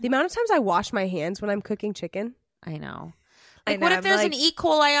 The amount of times I wash my hands when I'm cooking chicken. I know. I Like, know, what if I'm there's like- an E.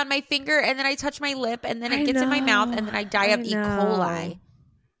 coli on my finger and then I touch my lip and then it I gets in my mouth and then I die of know. E. coli?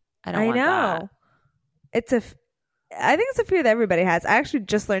 I don't I want know. that. I think it's a fear that everybody has. I actually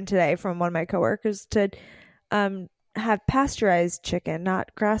just learned today from one of my coworkers to have pasteurized chicken,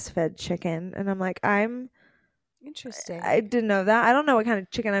 not grass-fed chicken. And I'm like, Interesting. I didn't know that. I don't know what kind of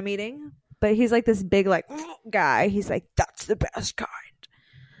chicken I'm eating, but he's like this big like guy. He's like, that's the best kind.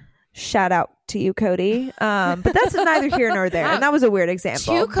 Shout out to you, Cody. But that's neither here nor there. And that was a weird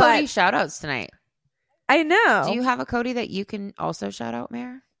example. 2 Cody but shout outs tonight. I know. Do you have a Cody that you can also shout out,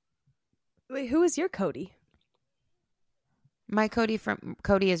 Mare? Wait, who is your Cody? My Cody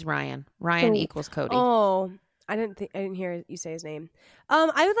is Ryan. Ryan Oh. equals Cody. Oh, I didn't hear you say his name. I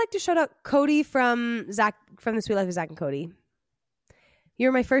would like to shout out Cody from The Sweet Life of Zach and Cody.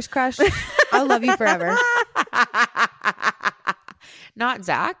 You're my first crush. I'll love you forever. Not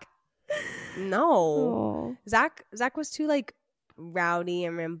Zach. No, Oh. Zach was too like rowdy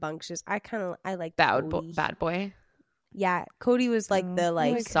and rambunctious. I like Bad Cody. boy. Yeah, Cody was like Oh, the I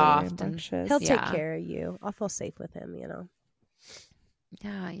like like soft Cody and- rambunctious. he'll take Yeah. care of you. I'll feel safe with him.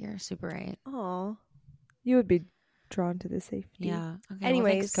 Yeah, you're super right. Aw. You would be drawn to the safety. Yeah. Okay,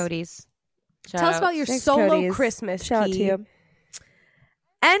 Anyways, thanks, Cody's. Tell us about your Thanks, solo Cody's. Christmas. Shout out Key. to you.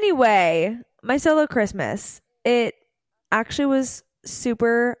 Anyway, my solo Christmas, it actually was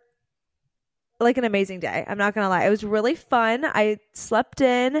super like an amazing day. I'm not gonna lie. It was really fun. I slept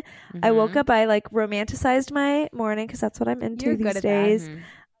in. Mm-hmm. I woke up. I like romanticized my morning because that's what I'm into these days. Mm-hmm.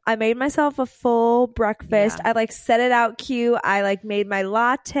 I made myself a full breakfast. I like set it out cute. I like made my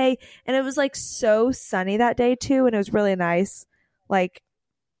latte, and it was like so sunny that day too, and it was really nice, like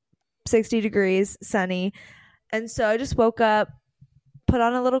 60 degrees, sunny. And so I just woke up, put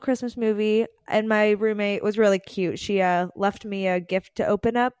on a little Christmas movie, and my roommate was really cute. She left me a gift to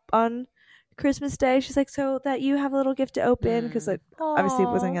open up on Christmas Day. She's like, so that you have a little gift to open, because like obviously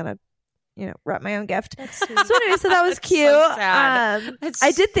wasn't gonna wrap my own gift. So anyway, so that was cute. So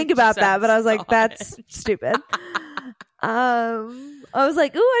I did think about that, but I was like, that's stupid. I was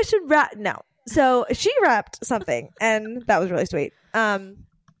like, ooh, I should wrap. No, so she wrapped something, and that was really sweet. And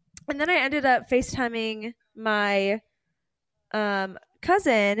then I ended up FaceTiming my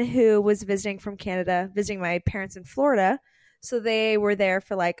cousin who was visiting from Canada, visiting my parents in Florida. So they were there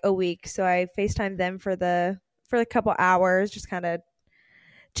for like a week. So I FaceTimed them for a couple hours, just kind of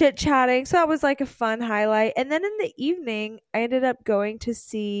chit-chatting. So that was like a fun highlight. And then in the evening, I ended up going to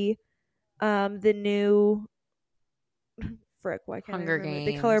see the new Hunger Games.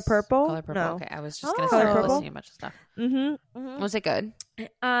 The Color Purple? Color Purple. No. Okay, I was just going to start listening to a bunch of stuff. Was it good?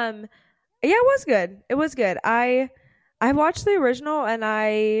 Yeah, it was good. It was good. I watched the original, and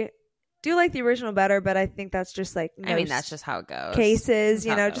I do like the original better, but I think that's just like that's just how it goes. Cases,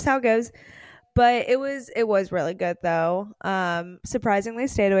 just how it goes. But it was really good though. Surprisingly,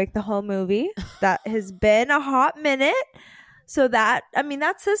 stayed awake the whole movie. That has been a hot minute. So that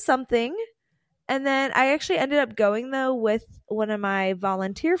says something. And then I actually ended up going though with one of my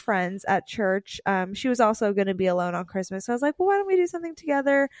volunteer friends at church. She was also going to be alone on Christmas. So I was like, well, why don't we do something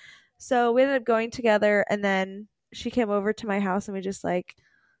together? So we ended up going together, and then she came over to my house, and we just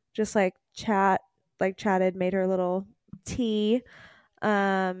chatted, made her a little tea.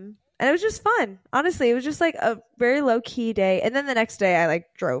 And it was just fun. Honestly, it was just like a very low key day. And then the next day I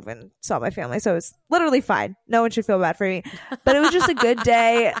like drove and saw my family. So it was literally fine. No one should feel bad for me. But it was just a good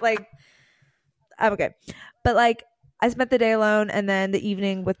day. Like, I'm okay. But like, I spent the day alone, and then the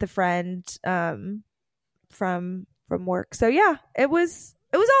evening with the friend from work. So yeah, it was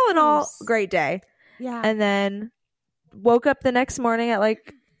all in all a great day. Yeah. And then woke up the next morning at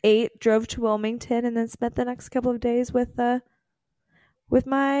like 8, drove to Wilmington, and then spent the next couple of days with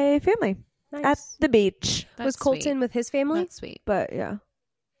my family at the beach. Was Colton sweet. With his family? That's sweet. But yeah.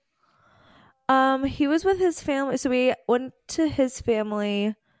 He was with his family. So we went to his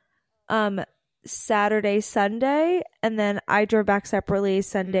family Saturday, Sunday, and then I drove back separately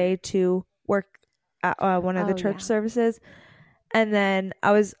Sunday to work at one of the church services. And then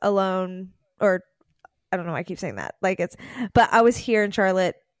I was alone, or I don't know why I keep saying that. But I was here in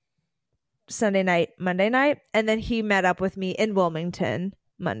Charlotte Sunday night, Monday night, and then he met up with me in Wilmington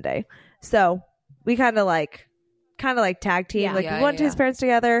Monday. So we kind of like tag team. We went to his parents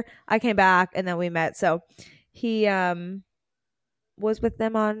together. I came back, and then we met. So he was with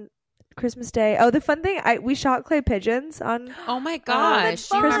them on Christmas Day. Oh, the fun thing, we shot clay pigeons on. Oh my gosh!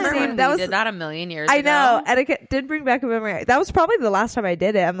 Do you remember when we did that a million years ago? I know, and it did bring back a memory. That was probably the last time I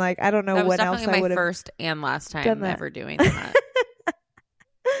did it. I'm like, I don't know when else I would have. That was definitely my first and last time ever doing that.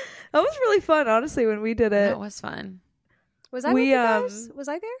 That was really fun, honestly, when we did it. That was fun. Was I with you guys? Was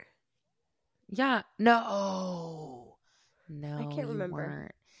I there? Yeah. No. I can't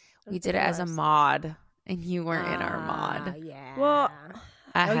remember. We did it as a mod, and you weren't in our mod. Yeah. Well.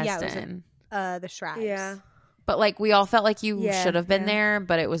 It was the Shrabs. Yeah. But like we all felt like you should have been there,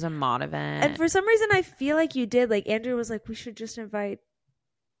 but it was a mod event. And for some reason I feel like you did. Like Andrew was like, we should just invite,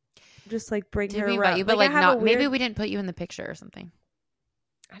 just like bring her around. You, but like not maybe we didn't put you in the picture or something.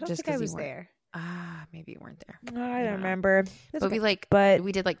 I don't think I was there. Maybe you weren't there. I don't remember. But we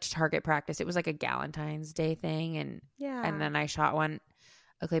did like target practice. It was like a Galentine's Day thing, and then I shot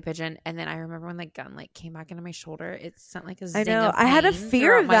a clay pigeon, and then I remember when the gun like came back into my shoulder, it sent like a zing. I know. Of pain. I had a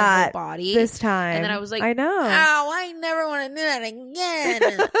fear of that body this time, and then I was like, I know. Ow, I never want to do that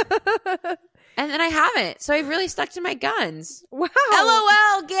again. And then I haven't, so I've really stuck to my guns. Wow.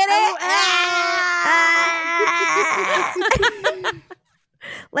 LOL, get it?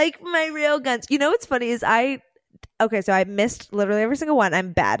 Like my real guns. You know what's funny is so I missed literally every single one.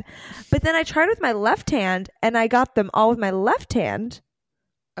 I'm bad. But then I tried with my left hand, and I got them all with my left hand.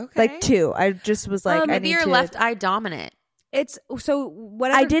 Okay. Like 2. I just was like, maybe you're left eye dominant. It's so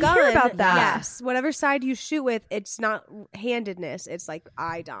whatever. I did hear about that. Yes, whatever side you shoot with, it's not handedness. It's like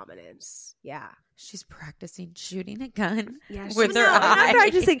eye dominance. Yeah. She's practicing shooting a gun with her eye. I'm not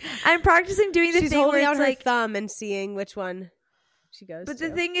practicing. I'm practicing doing the thing holding where out it's her like thumb and seeing which one. she goes But to.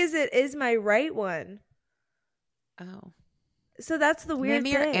 the thing is, it is my right one. Oh. So that's the weird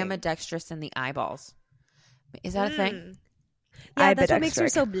Maybe you're thing. ambidextrous in the eyeballs. Is that a thing? Yeah, that's what makes her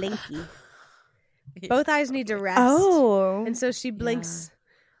Ambidextric. so blinky. Both eyes need to rest. Oh. And so she blinks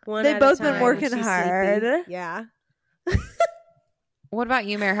one They've at both a been time working when she's hard. sleepy. Yeah. What about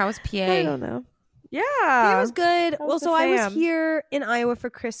you, Mary? How was PA? I don't know. Yeah. It was good. How's Well, the so I was fam? here in Iowa for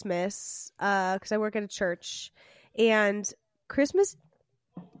Christmas because I work at a church. And Christmas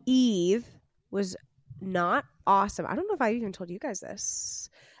Eve was not awesome. I don't know if I even told you guys this.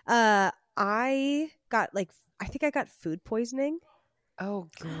 I think I got food poisoning. Oh,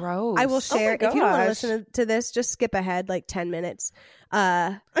 gross. I will share. my If you don't want to gosh. listen to this, just skip ahead like 10 minutes.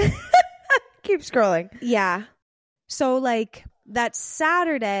 Keep scrolling. Yeah. So like that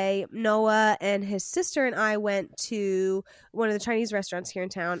Saturday, Noah and his sister and I went to one of the Chinese restaurants here in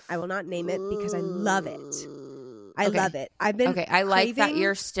town. I will not name it because I love it. I Okay. love it. I've been Okay, I like that craving-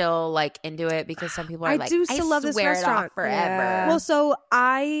 you're still like into it because some people are I like, do still love this swear it off restaurant." forever. Yeah. Well, so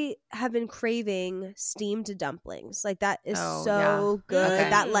I have been craving steamed dumplings. Like that is Oh, so good. Okay.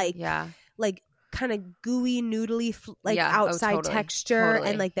 That like Yeah. gooey, noodly, Yeah. Oh, outside totally. texture Totally.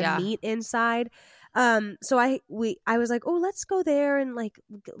 and like the Yeah. meat inside. So I was like, oh, let's go there and like,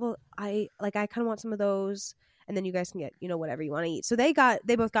 well, I kind of want some of those, and then you guys can get whatever you want to eat. So they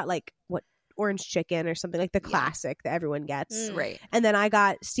both got like orange chicken or something like the Yeah. classic that everyone gets. Right. And then I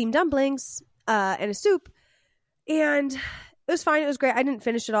got steamed dumplings and a soup, and it was fine. It was great. I didn't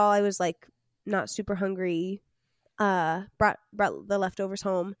finish it all. I was like not super hungry. Brought the leftovers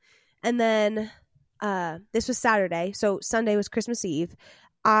home, and then this was Saturday, so Sunday was Christmas Eve.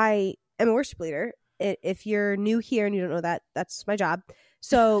 I am a worship leader. If you're new here and you don't know that, that's my job.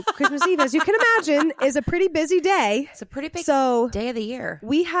 So Christmas Eve, as you can imagine, is a pretty busy day. It's a pretty big So day of the year.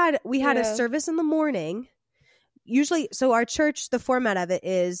 we had a Yeah. service in the morning. Usually, so our church, the format of it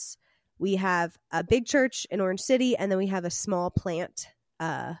is we have a big church in Orange City, and then we have a small plant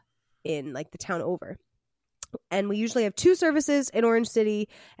in like the town over. And we usually have 2 services in Orange City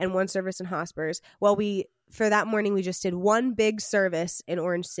and 1 service in Hospers. Well, for that morning, we just did 1 big service in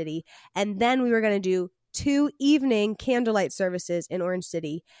Orange City, and then we were going to do 2 evening candlelight services in Orange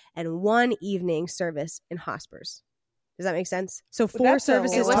City and 1 evening service in Hospers. Does that make sense? So 4 that's a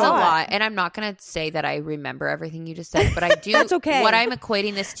services It was a total. lot, and I'm not going to say that I remember everything you just said, but I do. That's okay. What I'm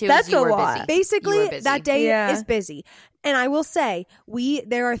equating this to That's is you a were lot. busy. Basically, You were busy. that day Yeah. is busy. And I will say,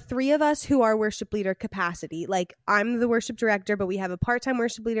 there are 3 of us who are worship leader capacity. Like, I'm the worship director, but we have a part-time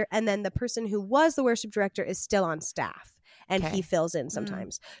worship leader, and then the person who was the worship director is still on staff, and Okay. he fills in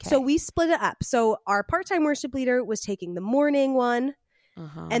sometimes. Okay. So we split it up. So our part-time worship leader was taking the morning one,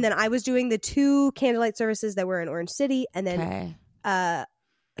 Uh-huh. and then I was doing the 2 candlelight services that were in Orange City, and then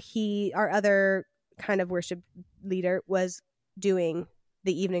Okay. our other kind of worship leader was doing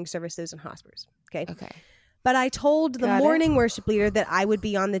the evening services in Hospers. Okay. Okay. But I told the Got it. morning worship leader that I would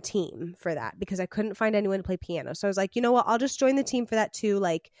be on the team for that because I couldn't find anyone to play piano. So I was like, you know what? I'll just join the team for that too.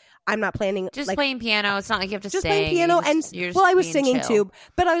 Like, I'm not planning Just like playing piano. It's not like you have to just sing. playing piano You're and just well, I was being singing chill. too.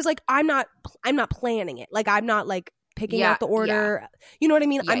 But I was like, I'm not planning it. Like, I'm not like picking Yeah, out the order. You know what I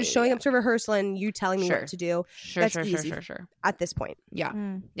mean? Yeah, I'm yeah, showing yeah. up to rehearsal and you telling me Sure. what to do Sure, That's sure, easy. sure. at this point. Yeah.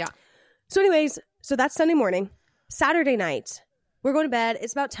 Mm. So anyways, so that's Sunday morning. Saturday night, we're going to bed.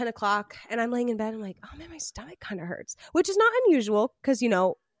 It's about 10 o'clock, and I'm laying in bed. I'm like, oh, man, my stomach kind of hurts, which is not unusual because,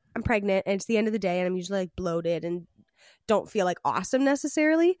 I'm pregnant, and it's the end of the day, and I'm usually, like, bloated and don't feel, like, awesome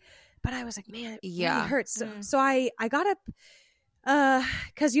necessarily. But I was like, man, it really hurts. So I got up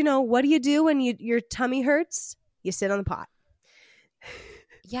because, what do you do when your tummy hurts? You sit on the pot.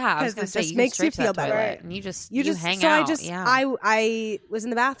 Yeah, I was 'Cause going it to say just you makes go you straight to feel that better. toilet, and you just hang so out. I was in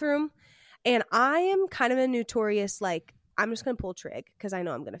the bathroom, and I am kind of a notorious like I'm just gonna pull trig because I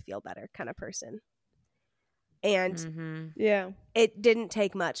know I'm gonna feel better kind of person. And Mm-hmm. Yeah. it didn't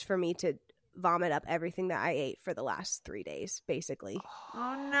take much for me to vomit up everything that I ate for the last 3 days, basically.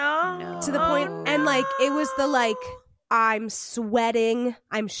 Oh no. To the point, and like it was the like I'm sweating,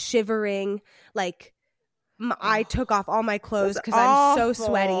 I'm shivering, like I took off all my clothes because I'm so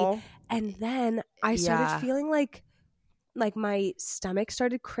sweaty. And then I started Yeah. feeling like my stomach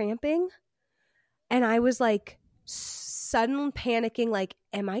started cramping, and I was like suddenly panicking, like,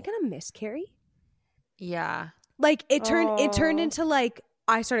 am I gonna miscarry? Yeah. Like it turned Oh. into like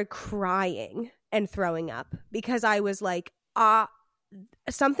I started crying and throwing up because I was like,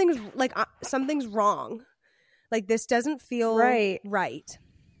 something's wrong. Like this doesn't feel right.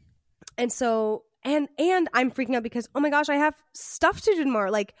 And so and I'm freaking out because oh my gosh, I have stuff to do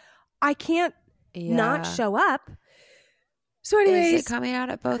tomorrow. Like I can't not show up. So anyways, Is it coming out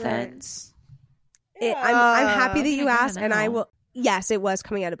at both Right. ends? I'm happy that you Okay, asked, and I now. will. Yes, it was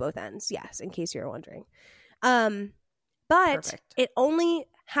coming out of both ends. Yes, in case you were wondering. But Perfect. it only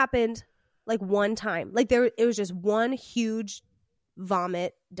happened like one time. Like it was just one huge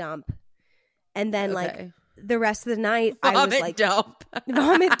vomit dump, and then like the rest of the night I was like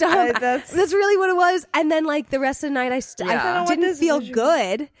vomit dump. That's really what it was. And then like the rest of the night I didn't feel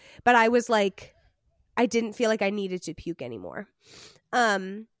good, but I was like, I didn't feel like I needed to puke anymore.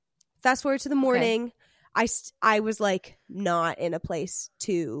 Fast forward to the morning. I was like not in a place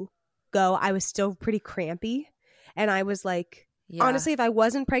to go. I was still pretty crampy, and I was like, honestly, if I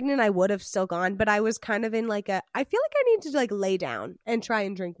wasn't pregnant, I would have still gone. But I was kind of in like I feel like I need to like lay down and try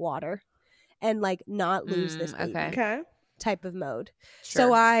and drink water, and like not lose this baby type of mode. Sure.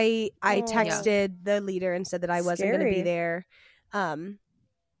 So I texted the leader and said that I wasn't going to be there, and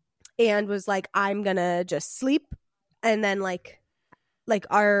was like, I'm gonna just sleep, and then like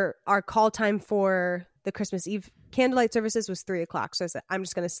our call time for the Christmas Eve candlelight services was 3:00. So I said, I'm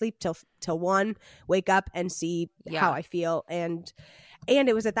just going to sleep till 1, wake up and see how I feel. And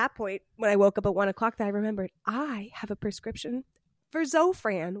it was at that point when I woke up at 1:00 that I remembered I have a prescription for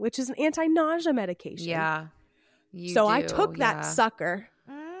Zofran, which is an anti-nausea medication. Yeah. I took that sucker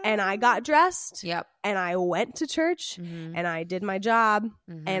and I got dressed. Yep. And I went to church and I did my job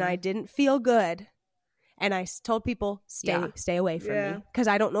and I didn't feel good. And I told people, stay away from me, because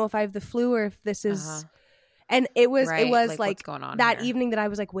I don't know if I have the flu or if this is. And it was like what's going on that evening that I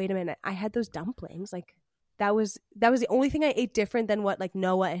was like, wait a minute, I had those dumplings. Like that was the only thing I ate different than what like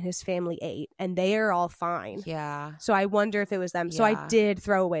Noah and his family ate, and they are all fine. Yeah. So I wonder if it was them. Yeah. So I did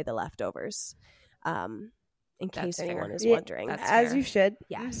throw away the leftovers, in case anyone is wondering. As you should.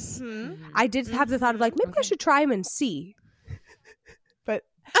 Yes. Mm-hmm. I did have the thought of like maybe I should try them and see, but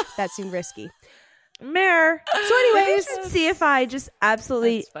that seemed risky. Mare. So anyways, see if I just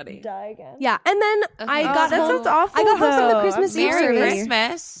absolutely die again. Yeah. And then I got home. That sounds awful. I got home from the Christmas Eve service. Merry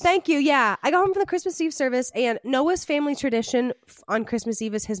Christmas. Thank you. Yeah. I got home from the Christmas Eve service, and Noah's family tradition on Christmas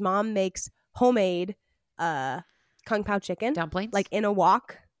Eve is his mom makes homemade kung pao chicken. Dumplings? Like in a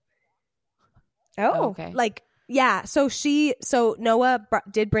wok. Oh. Okay. Like, yeah. So Noah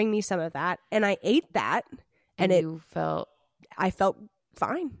did bring me some of that, and I ate that. And I felt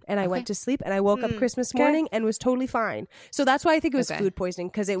fine, and I went to sleep, and I woke up Christmas morning and was totally fine. So that's why I think it was food poisoning,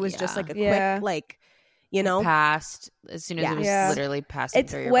 because it was just like a quick like, passed as soon as it was literally passing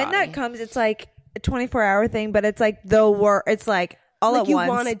through your body. When that comes, it's like a 24-hour thing, but it's like it's like all like at you once.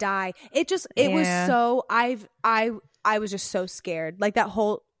 You want to die. It was so I was just so scared, like that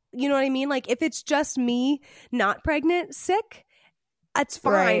whole, you know what I mean? Like if it's just me not pregnant, sick, that's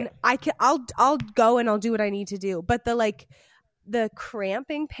fine. Right. I'll go and I'll do what I need to do. But the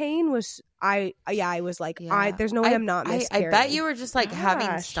cramping pain was I was like, there's no way I'm not miscarrying. I bet you were just like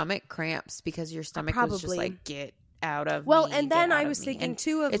having stomach cramps because your stomach was just like, get out of me. And then I was thinking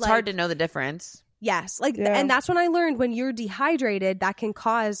too of it's hard to know the difference. Yes. And that's when I learned when you're dehydrated, that can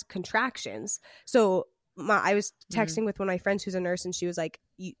cause contractions. So I was texting with one of my friends who's a nurse, and she was like,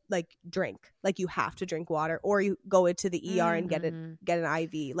 you drink, like you have to drink water, or you go into the ER and get an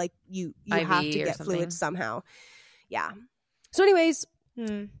IV. Like you IV have to get fluids somehow. Yeah. So anyways,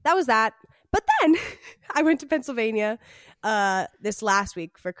 that was that. But then I went to Pennsylvania this last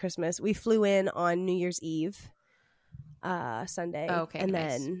week for Christmas. We flew in on New Year's Eve, Sunday. Oh, okay. And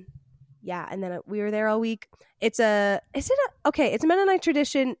then, and then we were there all week. It's a Mennonite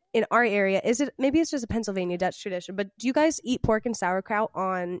tradition in our area. Maybe it's just a Pennsylvania Dutch tradition, but do you guys eat pork and sauerkraut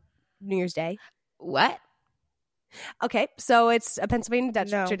on New Year's Day? What? Okay. So it's a Pennsylvania Dutch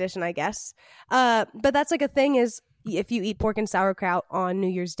tradition, I guess. But that's like a thing is, if you eat pork and sauerkraut on New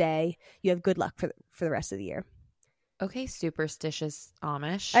Year's Day, you have good luck for the rest of the year. Okay, superstitious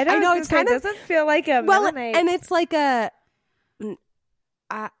Amish. I know it's kind of doesn't feel like a Mennonite. And it's like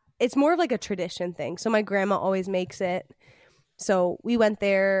it's more of like a tradition thing. So my grandma always makes it. So we went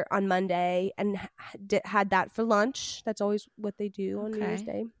there on Monday and had that for lunch. That's always what they do on New Year's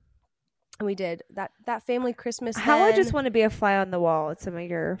Day. And we did that family Christmas. I just want to be a fly on the wall at some of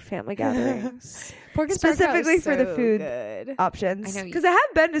your family gatherings, specifically for the food options. Because I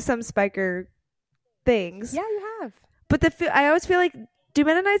have been to some Spiker things. Yeah, you have. But I always feel like, do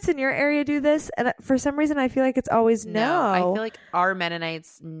Mennonites in your area do this? And for some reason, I feel like it's always no. I feel like our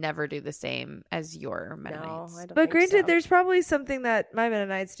Mennonites never do the same as your Mennonites. No, I don't but granted, there's probably something that my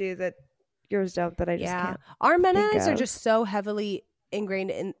Mennonites do that yours don't. That I just can't. Our Mennonites are just so heavily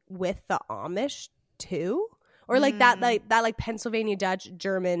ingrained in with the Amish too, or like that Pennsylvania Dutch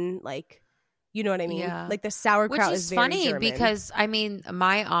German, like, you know what I mean? Yeah. Like the sauerkraut, which is very funny German. Because I mean,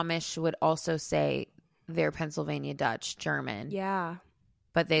 my Amish would also say they're Pennsylvania Dutch German. Yeah,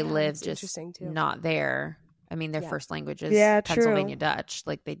 but they live just not there. I mean, their first language is Pennsylvania Dutch.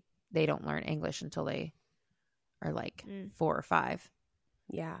 Like they don't learn English until they are like 4 or 5.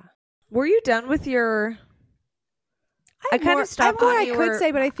 Yeah. Were you done with your? I kind of stopped. I could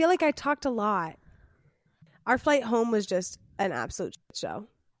say, but I feel like I talked a lot. Our flight home was just an absolute show.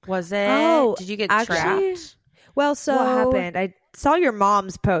 Was it? Oh, did you get trapped? Well, so what happened? I saw your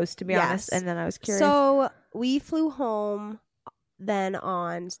mom's post, to be honest, and then I was curious. So we flew home then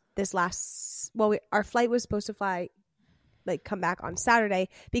on this last. Well, our flight was supposed to come back on Saturday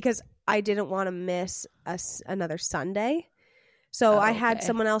because I didn't want to miss another Sunday. So I had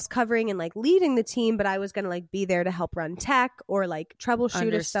someone else covering and like leading the team, but I was going to like be there to help run tech or like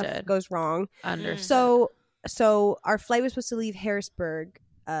troubleshoot if stuff goes wrong. Understood. So our flight was supposed to leave Harrisburg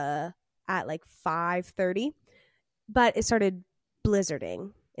at like 5:30, but it started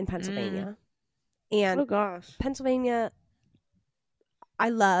blizzarding in Pennsylvania. And Pennsylvania, I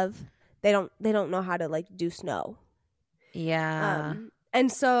love. They don't know how to like do snow. Yeah. And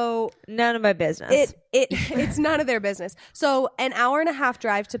so none of my business. It's none of their business. So an hour and a half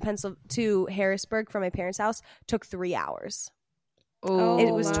drive to Harrisburg from my parents' house took 3 hours. Oh,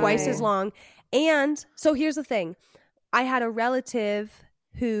 it was twice as long. And so here's the thing. I had a relative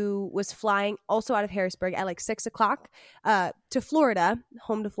who was flying also out of Harrisburg at like 6 o'clock to Florida,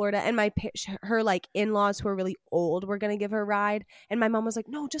 home to Florida. And her like in-laws who are really old were going to give her a ride. And my mom was like,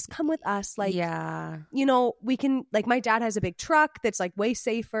 no, just come with us. Like, you know, we can, like my dad has a big truck that's like way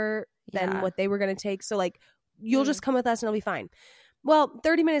safer than what they were going to take. So like, you'll just come with us and it'll be fine. Well,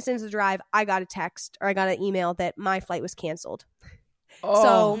 30 minutes into the drive, I got an email that my flight was canceled.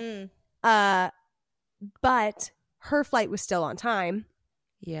 So, but her flight was still on time.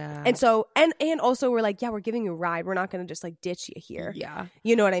 Yeah. And so, and also we're like, yeah, we're giving you a ride. We're not going to just like ditch you here. Yeah.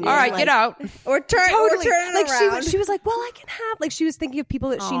 You know what I mean? All right, like, get out. Or turning like around. She was like, well, I can have, like, she was thinking of people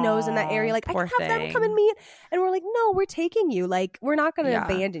that she knows in that area. Like, I can have them come and meet. And we're like, no, we're taking you. Like, we're not going to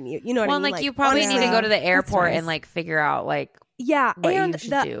abandon you. You know what I mean? Well, like, you probably need to go to the airport and like figure out like what you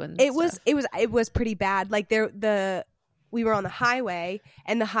should do. And it was pretty bad. Like we were on the highway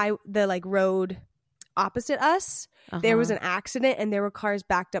and the like road opposite us. There was an accident and there were cars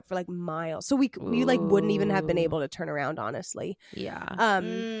backed up for like miles. So we like wouldn't even have been able to turn around, honestly.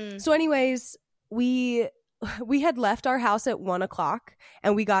 Yeah. So anyways, we had left our house at 1 o'clock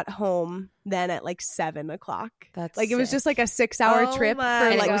and we got home then at like 7 o'clock. That's like, it was just like a 6-hour trip for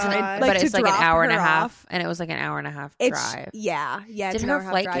like, but it's like an hour and a half. And it was like an hour and a half drive. Yeah. Did her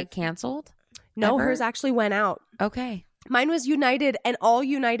flight get canceled? No, hers actually went out. Okay. Mine was United, and all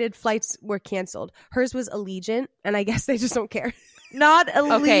United flights were canceled. Hers was Allegiant, and I guess they just don't care. Not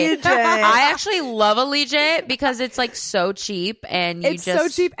Allegiant. Okay. I actually love Allegiant because it's like so cheap, and it's so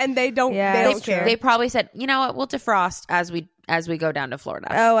cheap, and they don't care. They probably said, you know what, we'll defrost as we go down to Florida.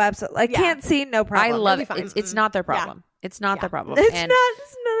 Oh, absolutely. I can't see no problem. I love it. It's not their problem. Yeah. It's not their problem. It's none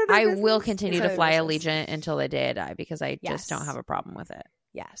of their business. I will continue to fly Allegiant until the day I die because I just don't have a problem with it.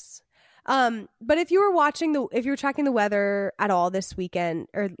 Yes. But if you were tracking the weather at all this weekend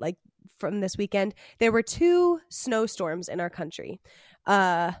or like from this weekend, there were 2 snowstorms in our country.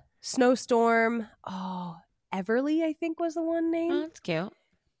 Snowstorm, Everly, I think was the one name. Oh, that's cute.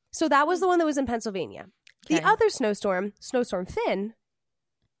 So that was the one that was in Pennsylvania. Okay. The other snowstorm Finn,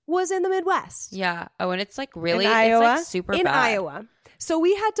 was in the Midwest. Yeah. Oh, and it's like really, in Iowa? It's like super in bad. Iowa. So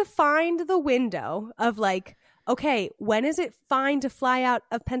we had to find the window of like, okay, when is it fine to fly out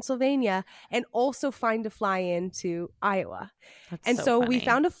of Pennsylvania and also fine to fly into Iowa? That's so we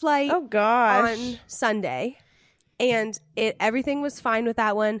found a flight on Sunday, and everything was fine with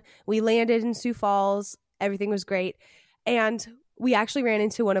that one. We landed in Sioux Falls. Everything was great. And we actually ran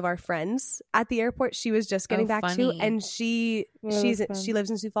into one of our friends at the airport. She was just getting back too, and she lives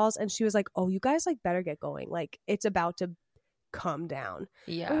in Sioux Falls, and she was like, "Oh, you guys like better get going. Like it's about to come down."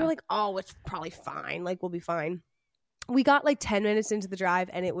 Yeah. And we were like, oh, it's probably fine. Like, we'll be fine. We got like 10 minutes into the drive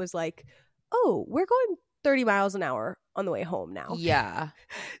and it was like, oh, we're going 30 miles an hour on the way home now. Yeah.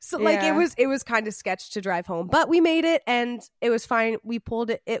 So like it was kind of sketch to drive home, but we made it and it was fine. We pulled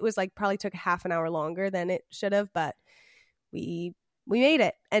it. It was like probably took half an hour longer than it should have, but we made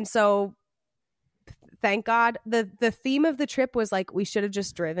it. And so thank God. The theme of the trip was like, we should have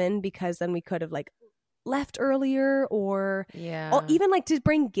just driven because then we could have like left earlier or even like to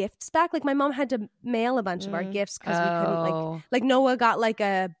bring gifts back. Like my mom had to mail a bunch of our gifts because we couldn't like Noah got like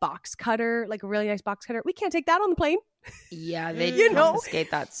a box cutter, like a really nice box cutter. We can't take that on the plane. Yeah, they confiscate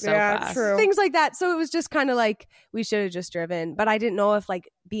that so fast. True. Things like that. So it was just kind of like we should have just driven. But I didn't know if like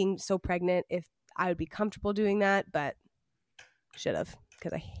being so pregnant if I would be comfortable doing that, but should have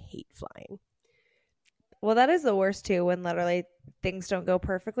because I hate flying. Well, that is the worst too when literally things don't go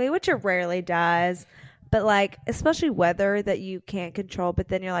perfectly, which it rarely does. But like, especially weather that you can't control, but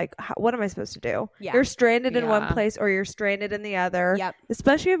then you're like, what am I supposed to do? Yeah. You're stranded in one place or you're stranded in the other. Yep.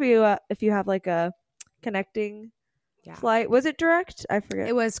 Especially if you have like a connecting flight. Was it direct? I forget.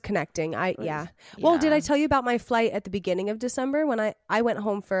 It was connecting. Well, did I tell you about my flight at the beginning of December when I went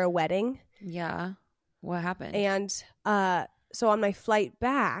home for a wedding? Yeah. What happened? And so on my flight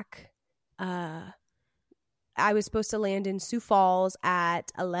back, I was supposed to land in Sioux Falls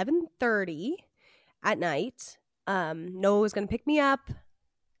at 11:30 at night. Noah was going to pick me up.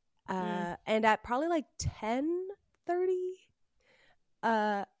 And at probably like 10:30.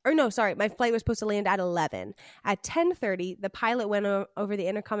 My flight was supposed to land at 11. At 10:30, the pilot went over the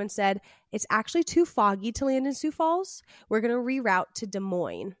intercom and said, "It's actually too foggy to land in Sioux Falls. We're going to reroute to Des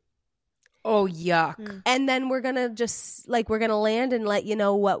Moines." Oh, yuck. And then we're going to just we're going to land and let you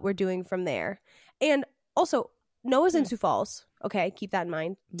know what we're doing from there. And also, Noah's in Sioux Falls. Okay, keep that in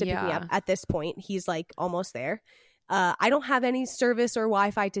mind to pick me up. At this point, he's like almost there. I don't have any service or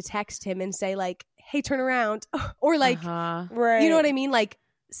Wi-Fi to text him and say like, "Hey, turn around," or like, right. You know what I mean? Like,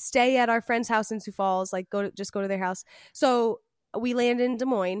 stay at our friend's house in Sioux Falls. Like, go to their house. So we land in Des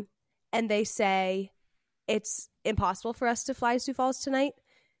Moines, and they say it's impossible for us to fly to Sioux Falls tonight.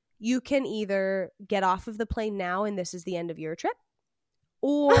 You can either get off of the plane now, and this is the end of your trip,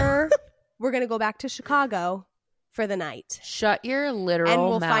 or we're going to go back to Chicago for the night. Shut your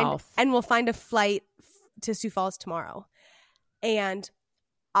literal mouth. We'll find a flight to Sioux Falls tomorrow. And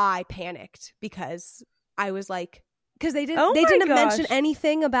I panicked because I was like, because they didn't mention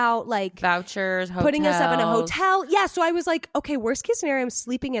anything about like vouchers, hotels. Putting us up in a hotel. Yeah, so I was like, okay, worst case scenario, I'm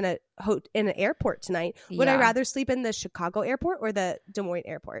sleeping in an airport tonight. Would I rather sleep in the Chicago airport or the Des Moines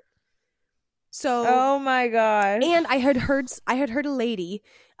airport? So, oh my gosh. And I had heard a lady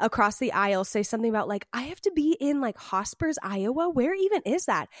across the aisle say something about like, I have to be in like Hospers, Iowa. Where even is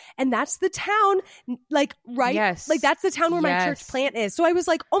that? And that's the town, like, right? Yes. Like, that's the town where my church plant is. So I was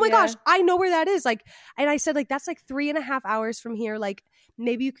like, oh my gosh, I know where that is. Like, and I said, like, that's like 3.5 hours from here. Like,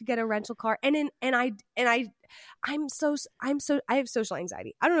 maybe you could get a rental car. I have social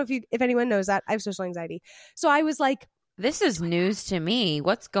anxiety. I don't know if anyone knows that. I have social anxiety. So I was like, this is news to me.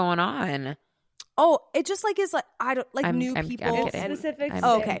 What's going on? Oh, it just like is like I don't like new people. I'm and specific.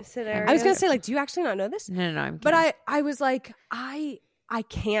 Scenario. I was gonna say like, do you actually not know this? No, I'm kidding. But I was like, I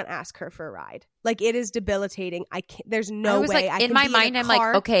can't ask her for a ride. Like, it is debilitating. I can't. There's no way. Like, I in can my be mind, I'm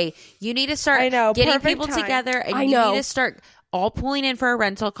like, okay, you need to start getting people together, and you need to start all pulling in for a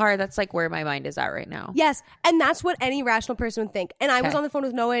rental car. That's like where my mind is at right now. Yes, and that's what any rational person would think. And I was on the phone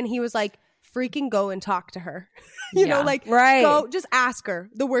with Noah, and he was like, freaking go and talk to her. you know, like, go, just ask her.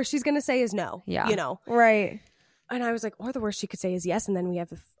 The worst she's going to say is no. Yeah. You know? Right. And I was like, or the worst she could say is yes. And then we have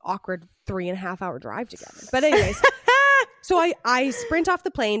the awkward 3.5 hour drive together. But anyways, so I sprint off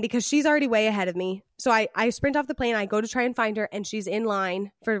the plane because she's already way ahead of me. So I sprint off the plane. I go to try and find her, and she's in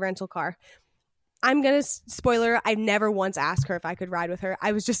line for a rental car. I'm going to spoiler. I never once asked her if I could ride with her.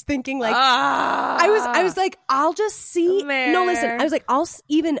 I was just thinking like, I was like, I'll just see. Man. No, listen, I was like,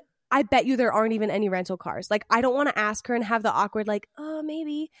 I bet you there aren't even any rental cars. Like, I don't want to ask her and have the awkward, like, oh,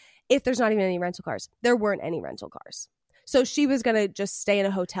 maybe, if there's not even any rental cars. There weren't any rental cars. So she was going to just stay in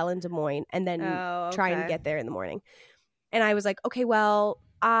a hotel in Des Moines and then try and get there in the morning. And I was like, okay, well,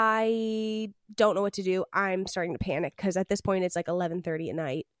 I don't know what to do. I'm starting to panic because at this point it's like 11:30 at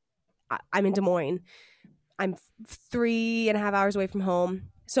night. I'm in Des Moines. I'm 3.5 hours away from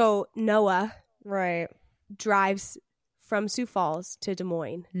home. So Noah drives from Sioux Falls to Des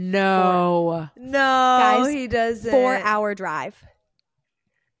Moines. No, guys, he doesn't. 4-hour drive.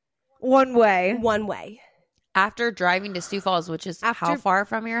 One way. After driving to Sioux Falls, which is how far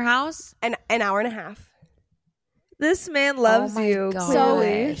from your house? An hour and a half. This man loves you.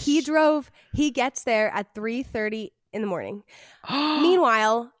 So he gets there at 3:30 in the morning.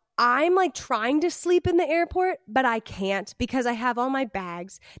 Meanwhile, I'm like trying to sleep in the airport, but I can't because I have all my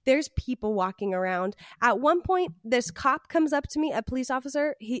bags. There's people walking around. At one point, this cop comes up to me, a police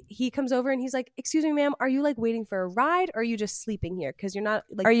officer. He comes over and he's like, "Excuse me, ma'am, are you like waiting for a ride or are you just sleeping here? Because you're not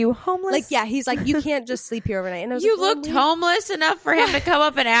like, are you homeless?" Like, yeah, he's like, "You can't just sleep here overnight." And I was you looked homeless enough for him to come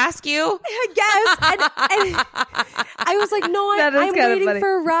up and ask you? Yes. And I was like, "No, I'm waiting funny.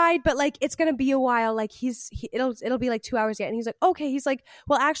 for a ride, but like it's gonna be a while. Like it'll be like 2 hours yet." And he's like, "Okay." He's like,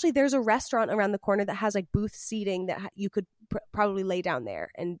 "Well, actually, there's a restaurant around the corner that has like booth seating that you could probably lay down there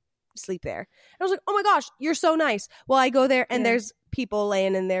and sleep there." And I was like, "Oh my gosh, you're so nice." Well, I go there and there's people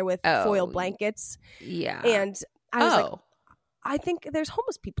laying in there with foil blankets. Yeah. And I was like, I think there's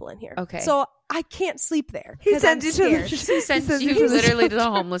homeless people in here. Okay. So I can't sleep there. He sends you literally to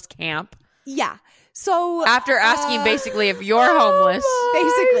the homeless camp. Yeah. So after asking basically if you're homeless,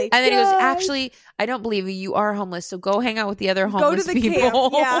 basically, and then he goes, actually, I don't believe you. You are homeless, so go hang out with the other homeless go to the people.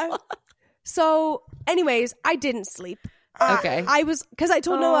 camp. Yeah. So, anyways, I didn't sleep. Okay. I was because I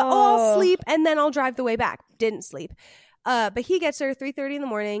told Noah, I'll sleep and then I'll drive the way back. Didn't sleep. But he gets there 3:30 in the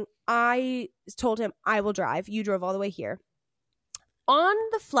morning. I told him I will drive. You drove all the way here. On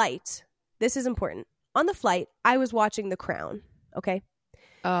the flight, this is important. On the flight, I was watching The Crown. Okay.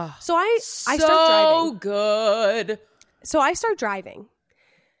 So I start driving. So good. So I start driving.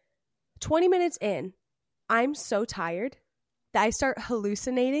 20 minutes in, I'm so tired that I start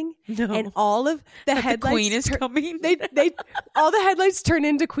hallucinating, and all of the headlights. The Queen is coming. They all the headlights turn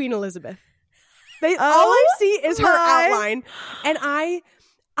into Queen Elizabeth. All I see is her outline, and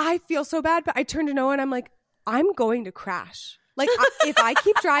I feel so bad. But I turn to Noah and I'm like, I'm going to crash. Like if I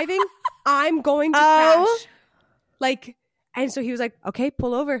keep driving, I'm going to crash. Like. And so he was like, okay,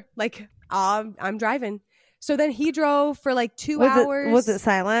 pull over. Like, I'm driving. So then he drove for like 2 hours. Was it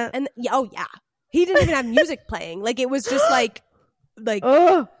silent? And yeah, he didn't even have music playing. Like, it was just like.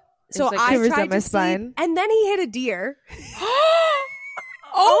 Oh. So like I tried my to spine. sleep, and then he hit a deer.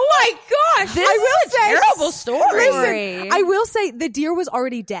 Oh my gosh! This is a terrible story. Listen, I will say the deer was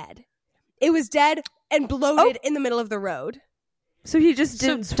already dead. It was dead and bloated in the middle of the road. So he just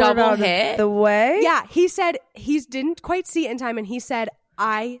didn't swerve double out hit? of the way? Yeah, he said he didn't quite see it in time, and he said,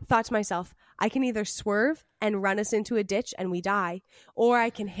 I thought to myself, I can either swerve and run us into a ditch and we die, or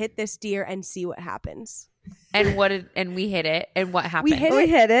I can hit this deer and see what happens. And we hit it, and what happened? We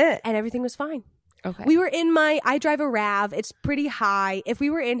hit it, and everything was fine. Okay. We were in I drive a RAV. It's pretty high. If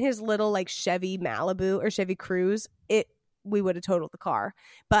we were in his little like Chevy Malibu or Chevy Cruze, we would have totaled the car.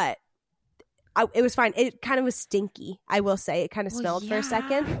 But it was fine. It kind of was stinky, I will say. It kind of smelled for a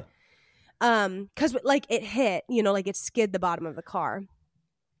second. Because like it hit, like it skid the bottom of the car.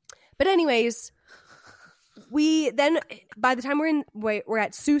 But anyways, then by the time we're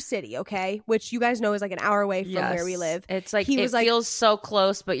at Sioux City, okay, which you guys know is like an hour away from where we live. It's like it feels so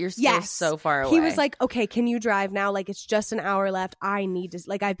close, but you're still so far away. He was like, "Okay, can you drive now? Like it's just an hour left. I need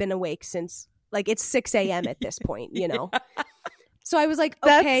to I've been awake since it's 6 a.m. at this point, So I was like,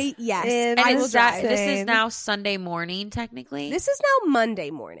 okay, yes, and I will drive. This is now Sunday morning, technically. This is now Monday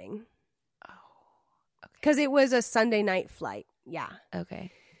morning. Oh, okay. Because it was a Sunday night flight. Yeah.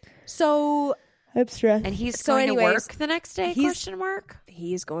 Okay. So I'm stressed. And he's going to work the next day? Question mark.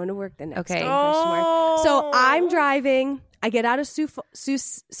 He's going to work the next day. Question mark. So I'm driving. I get out of Sioux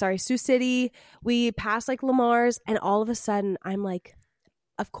City. We pass like Lamar's, and all of a sudden, I'm like,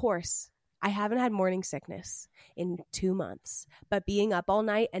 of course. I haven't had morning sickness in 2 months, but being up all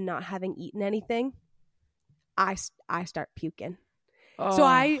night and not having eaten anything, I start puking. Oh. So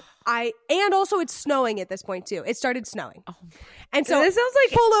I and also it's snowing at this point too. It started snowing. Oh. And so this sounds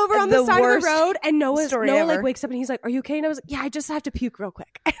like pull over on the side of the road, and Noah ever. wakes up and he's like, "Are you okay?" And I was like, "Yeah, I just have to puke real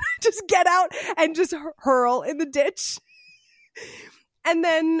quick." And I just get out and just hurl in the ditch. And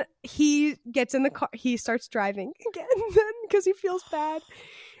then he gets in the car. He starts driving again because he feels bad.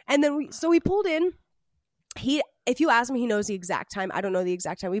 And then we pulled in. If you ask him, he knows the exact time. I don't know the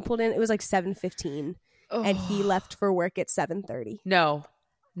exact time. We pulled in. It was like 7:15, and he left for work at 7:30. No.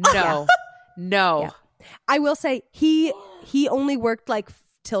 Yeah. I will say he only worked like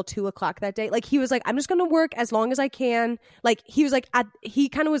till 2:00 that day. Like he was like, I'm just gonna work as long as I can. Like he was like, he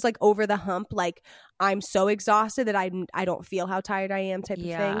kind of was like over the hump. Like I'm so exhausted that I don't feel how tired I am type of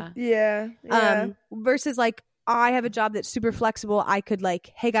thing. Yeah. Versus like, I have a job that's super flexible. I could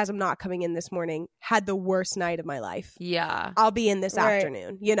like, hey guys, I'm not coming in this morning. Had the worst night of my life. Yeah. I'll be in this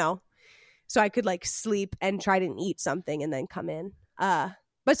afternoon, So I could like sleep and try to eat something and then come in.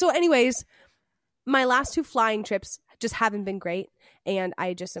 But so anyways, my last 2 flying trips just haven't been great. And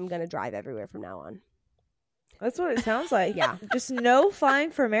I just am going to drive everywhere from now on. That's what it sounds like. Yeah. Just no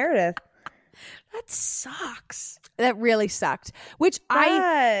flying for Meredith. That sucks. That really sucked. Which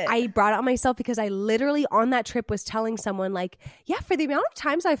I brought it on myself because I literally on that trip was telling someone like, yeah, for the amount of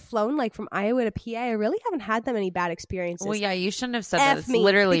times I've flown like from Iowa to PA, I really haven't had that many bad experiences. Well, yeah, you shouldn't have said that. It's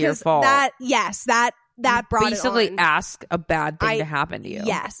literally your fault. That brought basically it on. ask a bad thing to happen to you.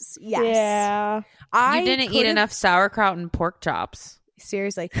 Yes. Yeah. You didn't eat enough sauerkraut and pork chops.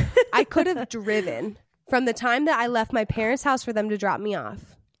 Seriously. I could have driven from the time that I left my parents' house for them to drop me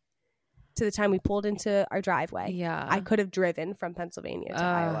off to the time we pulled into our driveway. Yeah. I could have driven from Pennsylvania to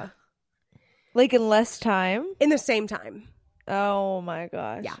Iowa. Like in less time? In the same time. Oh my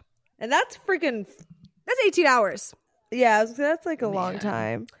gosh. Yeah. And that's 18 hours. Yeah, that's like a long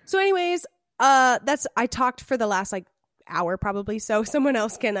time. So anyways, I talked for the last like hour probably, so someone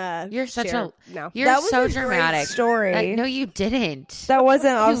else can. You're such share a now. You're That was so a great dramatic. story. No, you didn't. That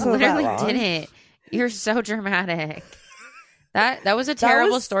wasn't You also literally that long. didn't. You're so dramatic. That was a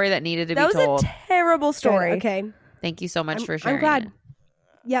terrible story that needed to be That was told. a terrible story. Okay. Thank you so much for sharing. I'm glad. it.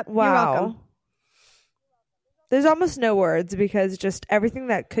 Yep. Wow. You're welcome. There's almost no words because just everything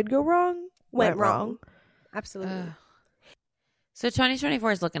that could go wrong Went wrong. Absolutely. Ugh. So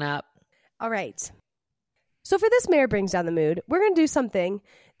 2024 is looking up. All right. So for this Mayor Brings Down the Mood, we're going to do something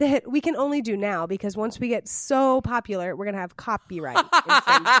that we can only do now because once we get so popular, we're going to have copyright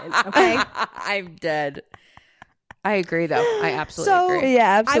infringement. Okay. I'm dead. I agree, though. I absolutely agree.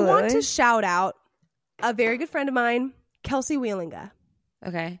 Yeah, absolutely. I want to shout out a very good friend of mine, Kelsey Wheelinga.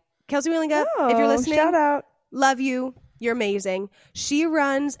 Okay. Kelsey Wheelinga, if you're listening, shout out. love you. You're amazing. She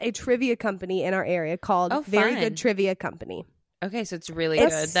runs a trivia company in our area called Very fun. Good Trivia Company. Okay, so it's really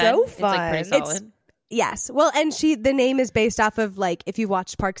It's good. so Then it's like pretty fun. solid. Yes. Well, and the name is based off of like if you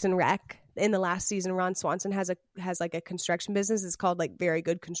watched Parks and Rec in the last season, Ron Swanson has like a construction business. It's called like Very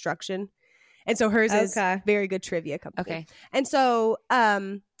Good Construction. And so hers is Very Good Trivia Company. Okay. And so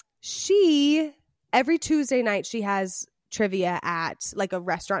she every Tuesday night she has trivia at like a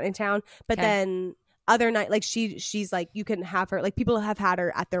restaurant in town, but then other night like she's like you can have her like people have had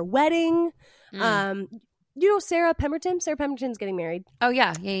her at their wedding. You know Sarah Pemberton? Sarah Pemberton's getting married. Oh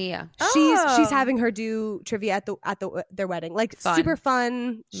yeah. She's having her do trivia at their wedding. Like Fun. super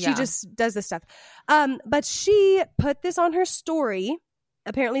fun. She Yeah. just does this stuff. But she put this on her story.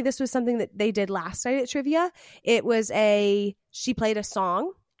 Apparently this was something that they did last night at trivia. It was she played a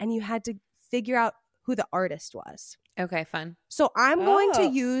song and you had to figure out who the artist was. Okay, fun. So I'm going to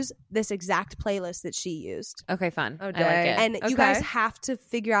use this exact playlist that she used. Okay, fun. Oh, I like dang. it. And you guys have to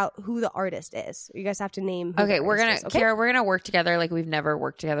figure out who the artist is. You guys have to name who Okay, the we're gonna, artist is, okay? Kara, we're gonna work together like we've never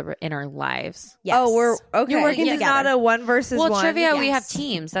worked together in our lives. Yes. Oh, we're okay. You're working It's together. not a one versus Well, one. trivia, we have Yes.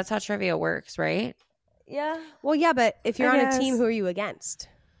 teams. That's how trivia works, right? Yeah. Well, yeah, but if you're I on a guess. team, who are you against?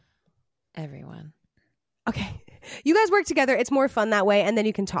 Everyone. Okay. You guys work together. It's more fun that way, and then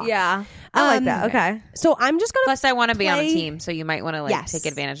you can talk. Yeah. I like that. Okay. So I'm just going to... Plus, I want to be on a play- team, so you might want to like Yes. take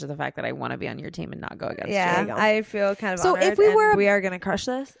advantage of the fact that I want to be on your team and not go against you. Yeah. you go. I feel kind of So honored, if we and were- we are going to crush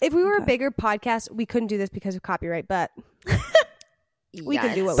this. If we were a Okay. bigger podcast, we couldn't do this because of copyright, but we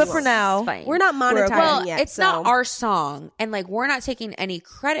can do what But we for want. now, Fine. We're not monetizing okay. Well, yet. it's so- not our song, and like we're not taking any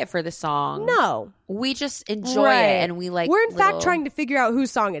credit for the song. No. we just enjoy Right. it, and we like. We're in fact little- trying to figure out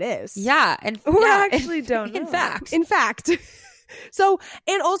whose song it is. Yeah, and We yeah, actually don't In know. fact, In fact. So,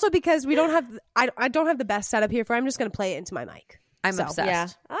 and also because we don't have... I don't have the best setup here for... I'm just going to play it into my mic. I'm So, obsessed. yeah.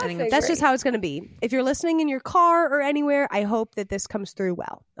 I think I it's That's great. just how it's going to be. If you're listening in your car or anywhere, I hope that this comes through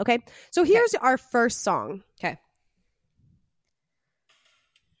well. Okay? So here's our first song. Okay.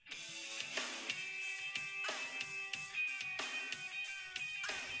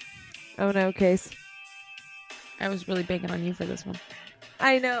 Oh no, Case. I was really banking on you for this one.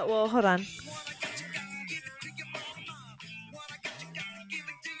 I know. Well, hold on.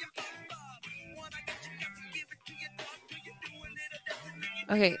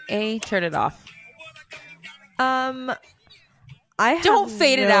 Okay, turn it off. I have Don't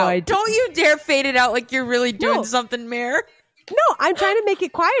fade it no out. idea. Don't you dare fade it out like you're really doing No. something, Mare. No, I'm trying to make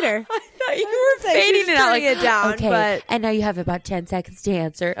it quieter. I thought you were fading it out. Like, it down, okay, but and now you have about 10 seconds to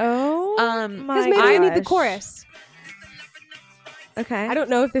answer. oh, my Because maybe we need the gosh. chorus. Okay, I don't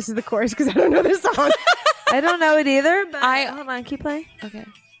know if this is the chorus because I don't know this song. I don't know it either. But I- hold on, keep playing. Okay.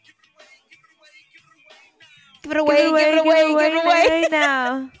 Give it away, give it away.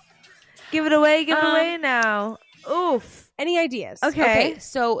 now. Give it away, give it away now. Oof. Any ideas? Okay. Okay,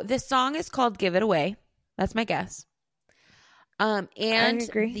 so this song is called "Give It Away." That's my guess. And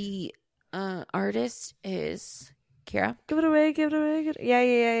agree. the artist is Kira, Give it away, give it away.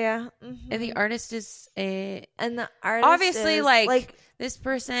 Yeah. Mhm. and the artist is And the artist obviously is, like this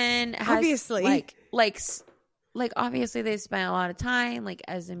person has Obviously. like obviously they spent a lot of time like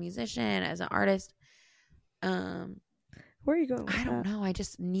as a musician, as an artist. where are you going with I don't that? know. I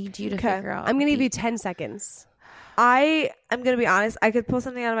just need you to Okay. figure out. I'm going to give the- you 10 seconds. I am gonna be honest. I could pull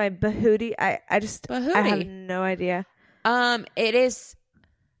something out of my bahootie. I have Bahootie? no idea. It is.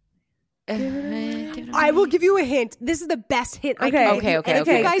 I will give you a hint. This is the best hint I can give you. Okay, And if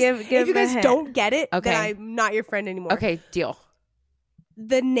okay. you guys, Give if me you a guys hint. don't get it, Okay. then I'm not your friend anymore. Okay, deal.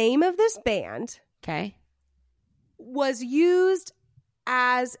 The name of this band Okay. was used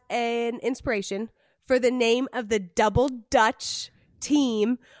as an inspiration for the name of the Double Dutch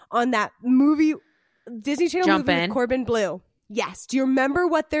team on that movie, Disney Channel movie Jumpin'. with Corbin Blue. Yes. Do you remember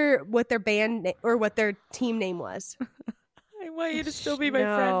what their band or what their team name was? I want you to still be my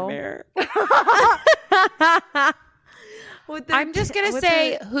friend, Mare. I'm just gonna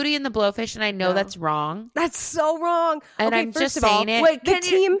say Hootie and the Blowfish, and I know that's wrong. That's so wrong. And I'm just saying it. Wait,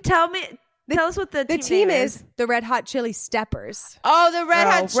 tell us what the team is. The Red Hot Chili Steppers. Oh, the Red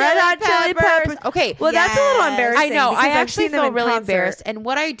Hot Chili Peppers. Okay, well, that's a little embarrassing. I know. I actually feel really concert. embarrassed. And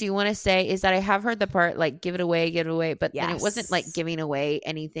what I do want to say is that I have heard the part like "give it away," but then it wasn't like giving away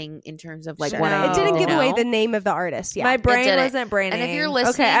anything in terms of like what I It didn't give away the name of the artist. Yeah, my brain wasn't braining. And if you're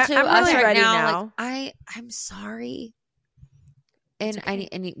listening to I'm us really right ready now, like, I'm sorry, and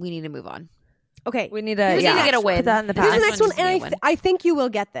okay. we need to move on. Okay, we need to get a win. Put that in the past. Here's the next one, and I think you will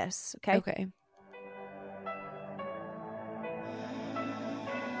get this. Okay. Okay.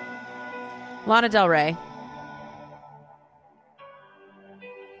 Lana Del Rey.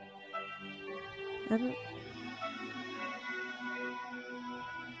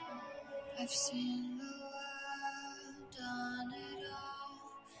 I've seen the world, done it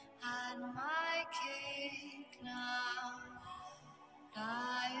all, had my cake now.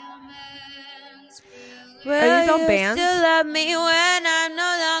 Diamonds really. Are these all bands? You still love me when I'm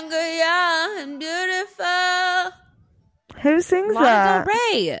no longer young and beautiful. Who sings Lana that? Del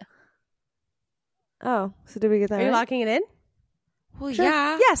Rey. Oh, so did we get that? Are you right? locking it in? Well, Sure.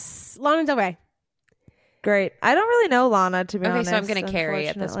 yeah. Yes, Lana Del Rey. Great. I don't really know Lana, to be honest. Okay, so I'm going to carry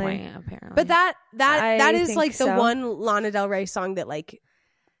at this point, apparently. But that I is think like the so. one Lana Del Rey song that like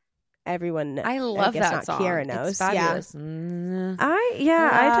everyone. I love guess that not song. Kiara knows. It's fabulous. I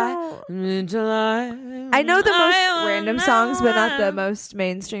don't. I know the most random songs, but not the most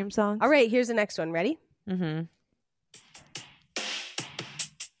mainstream songs. All right, here's the next one. Ready? Mm-hmm.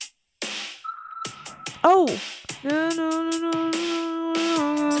 Oh. Don't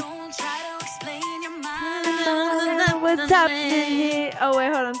try to explain your mind. What's happening here? Oh,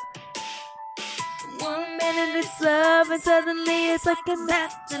 wait, hold on. 1 minute it's love, and suddenly it's like a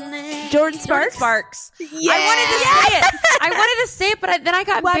Jordan Sparks? Yeah. I wanted to say it. I wanted to say it, but then I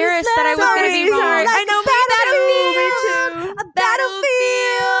got embarrassed that I was going to be wrong. I know,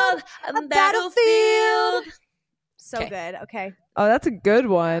 A battlefield. So good. Okay. Oh, that's a good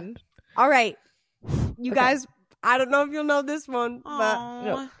one. All right. You guys, I don't know if you'll know this one, but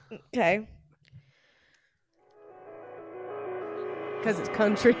No. Okay. because it's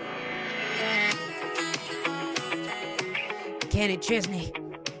country. Kenny Chesney.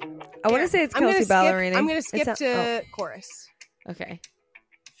 I want to say it's Kelsey Ballerini. I'm going to skip to chorus. Okay.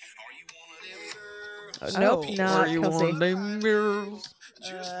 Nope, not Kelsey.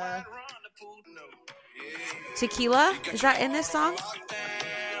 Tequila? Is that in this song?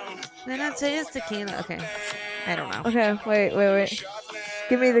 Then I'd say it's tequila. Okay. I don't know. Okay, wait.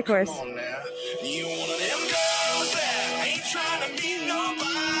 Give me the chorus.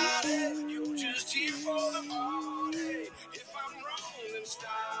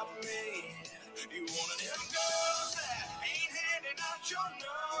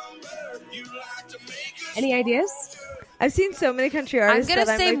 Any ideas? I've seen so many country I'm artists. going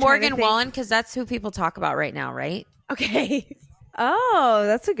to say like Morgan Wallen because that's who people talk about right now, right? Okay. Oh,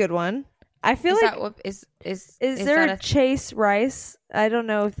 that's a good one. I feel Is like that what is there that a Chase Rice? I don't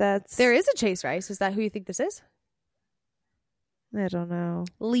know if that's There is a Chase Rice. Is that who you think this is? I don't know.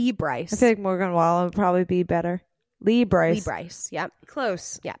 Lee Bryce. I feel like Morgan Wallen would probably be better. Lee Bryce. Lee Bryce. Yep.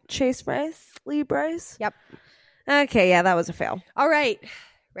 Close. Yeah. Chase Rice. Lee Bryce. Yep. Okay, yeah, that was a fail. All right.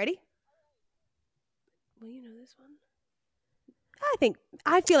 Ready? Will you know this one?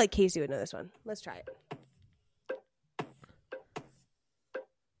 I feel like Casey would know this one. Let's try it.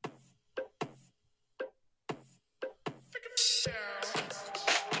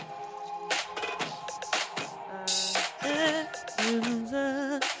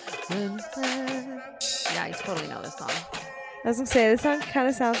 Yeah, I totally know this song. I was gonna say this song kind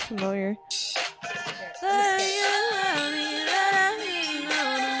of sounds familiar.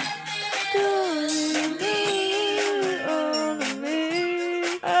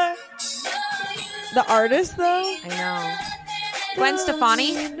 The artist, though? I know. Gwen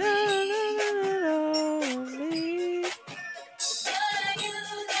Stefani?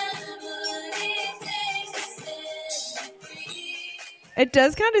 It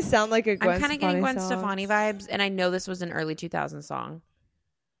does kind of sound like a Gwen I'm kind of getting Gwen song. Stefani vibes, and I know this was an early 2000s song.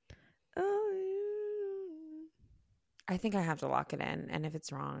 I think I have to lock it in, and if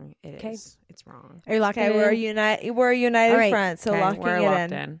it's wrong, it is. It's wrong. Are you locking Okay, it in? we're a united All right. front, so Okay, locking we're it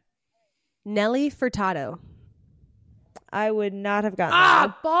locked in. in. Nelly Furtado. I would not have gotten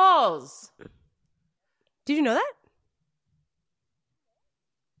that. Balls! Did you know that?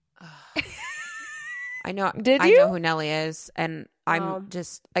 I know. Did I you? know who Nelly is, and I'm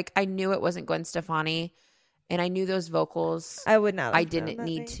just like I knew it wasn't Gwen Stefani, And I knew those vocals. I would not. I have known didn't that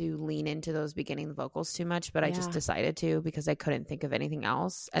need name. to lean into those beginning vocals too much, but I just Yeah. decided to because I couldn't think of anything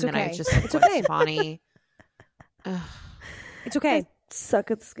else. And It's then I okay. was just like, It's Gwen okay. Stefani. Ugh. It's okay.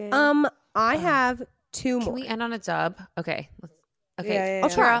 Suck at this game. I have two Can more. we end on a dub? Okay. Okay. Yeah, yeah, I'll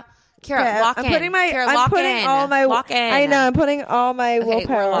yeah. try. Kara, Okay, lock I'm in. putting my. Kara, I'm lock putting in. all my. Lock in. I know. I'm putting all my Okay, we're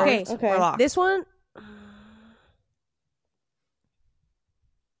willpower. locked. Okay. We're locked. This one.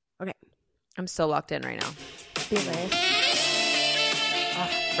 I'm so locked in right now. Be nice. Oh,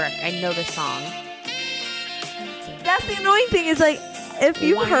 frick. I know this song. That's the annoying thing. Is like if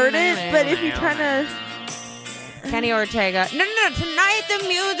you've heard it, but if you're trying to. Kenny Ortega. No. Tonight the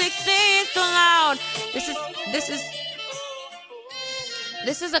music sings so loud.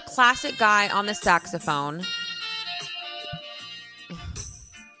 This is a classic guy on the saxophone.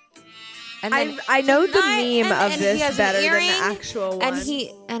 And then I know the tonight- meme and of he this has an better than the earring, actual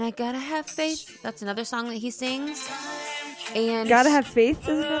one. And I gotta have faith. That's another song that he sings. And Gotta have faith.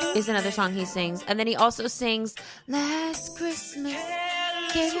 is another song he sings. And then he also sings Last Christmas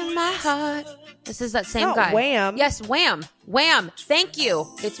gave you my heart. This is that same Not guy. Wham. Yes, Wham. Wham. Thank you.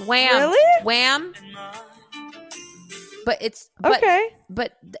 It's Wham. Really? Wham. But Okay.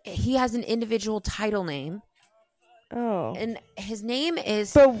 But he has an individual title name. Oh. And his name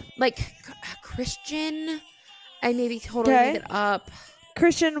is But like Christian. I maybe totally Okay. made it up.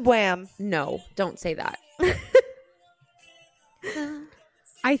 Christian Wham. No, don't say that.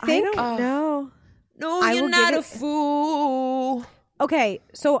 I think. I don't know. No, I you're will not give a it- fool. Okay,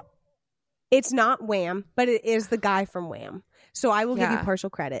 so it's not Wham, but it is the guy from Wham. So I will give you Yeah. partial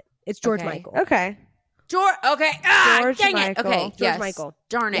credit. It's George Okay. Michael. Okay. George. Okay. George Dang Michael. it. Okay. George yes. Michael.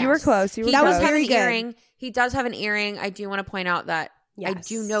 Darn it. You were close. You were He close. does have Very an good. earring. He does have an earring. I do want to point out that I Yes.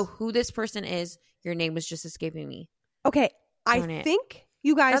 do know who this person is. Your name was just escaping me. Okay, Darn I it. think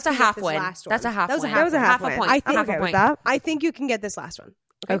you guys. That's a can get half this win. last That's a one. half That was a win. half. That was a win. half a win. point. I I'm think- half a okay with point. that. I think you can get this last one.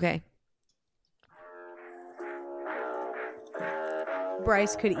 Okay.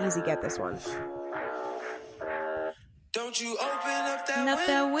 Bryce could easy get this one. Don't you open up that Up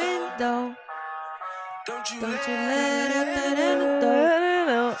that window. window. Don't you Don't let you let out that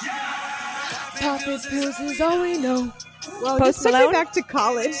antidote. Popping pills is all we know. Well, Post just took me Malone? back to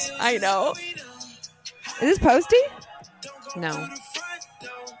college. I know. Is this Posty? No.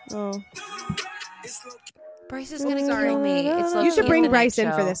 Oh. Bryce is gonna kill me. It's low You should key bring at the Bryce night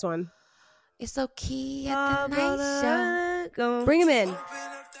in for show. this one. It's low key at the night show. Bring him in.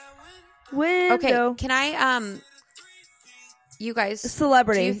 Window. Okay, can I you guys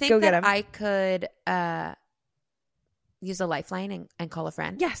Celebrity. do you think Go that get him. I could use a lifeline and call a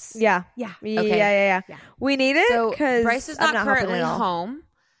friend? Yes. Yeah. Yeah. Okay. Yeah. Yeah. We need it So because Bryce is I'm not hopping currently at all. home,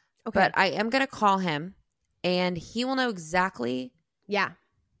 Okay. but I am gonna call him and he will know exactly Yeah.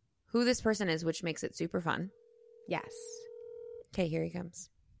 who this person is, which makes it super fun. Yes. Okay, here he comes.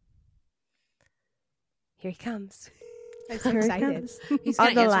 Here he comes. I'm so Here he excited. comes. He's On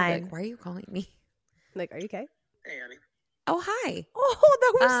gonna the answer line. like, why are you calling me? Like, are you okay? Hey, Annie. Oh, hi. Oh,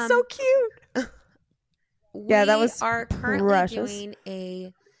 that was so cute. Yeah, that We was are currently precious. doing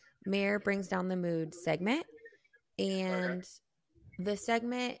a Mayor Brings Down the Mood segment. And the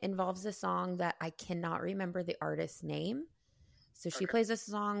segment involves a song that I cannot remember the artist's name. So she plays a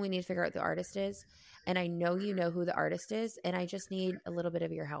song. We need to figure out who the artist is. And I know you know who the artist is. And I just need a little bit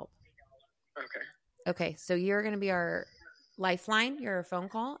of your help. Okay. Okay, so you're going to be our lifeline, your phone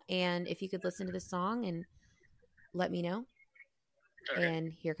call. And if you could listen to the song and let me know. Okay.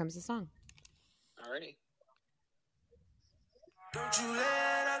 And here comes the song. Alrighty. Don't you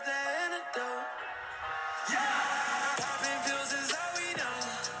let out the antidote. Popping pills is all we know.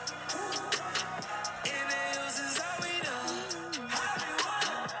 Inhales is all we know.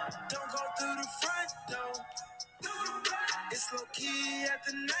 Don't go through the front door. It's low key at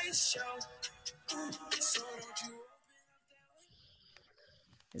the night show. So don't you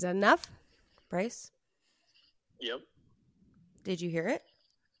Is that enough? Bryce, Yep. did you hear it?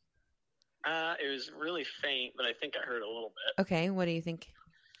 It was really faint, but I think I heard a little bit. Okay, what do you think?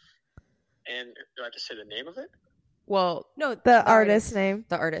 And do I have to say the name of it? Well, No, The artist name.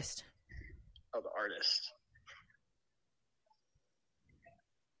 the artist. Oh, the artist.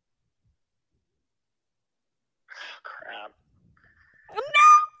 Oh, crap. No!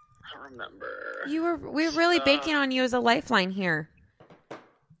 I don't remember. We're really banking on you as a lifeline here.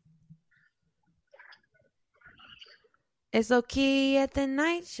 It's okay at the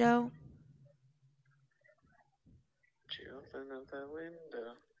night show. Did you open up that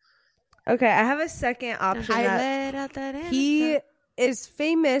window? Okay, I have a second option. I that- let out that He antidote. is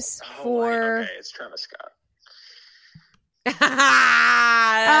famous Oh, for. right. Okay, it's Travis Scott. You know he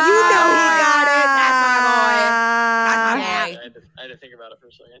got it. That's my boy. I had to think about it for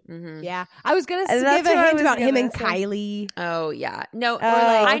a second. Mm-hmm. Yeah, I was gonna And give that's a what I hint was about him gonna and say. Kylie. Oh yeah, no. Oh,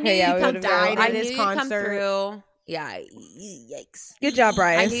 I okay, knew yeah, you'd we come would've through. died I at knew his you'd come concert. through. Yeah. Yikes. Good job,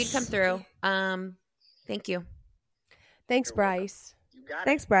 Bryce. I knew you'd come through. Thank you. Thanks, Bryce. You got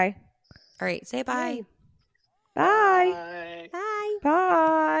Thanks, Bry. All right, say bye. Bye. it. Bye.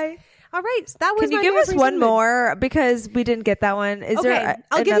 Bye. All right, so that was. Can you my give us favorite one segment. more because we didn't get that one? Is Okay, there?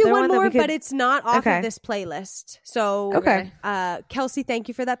 I'll give you another one that more, we could- but it's not off Okay. of this playlist. So, Okay. Kelsey, thank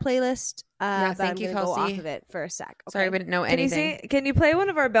you for that playlist. Yeah, but thank I'm you, gonna go Kelsey. off of it for a sec. Sorry, okay? we didn't know Can you anything. sing? Can you play one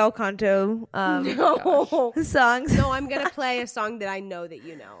of our bel canto No. songs? No, I'm gonna play a song that I know that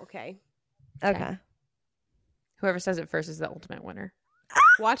you know. Okay, Okay. Whoever says it first is the ultimate winner.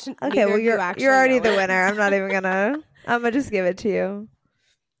 watch. Okay. neither Well, of you you're actually already know the it. winner. I'm not even gonna. I'm gonna just give it to you.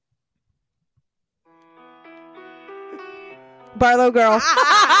 Barlow Girl.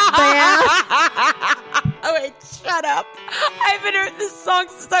 Bam. Oh wait, shut up! I haven't heard this song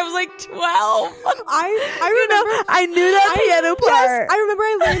since I was like 12. I You know, remember. I knew that piano part. Yes, I remember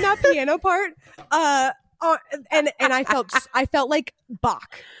I learned that piano part. And I felt like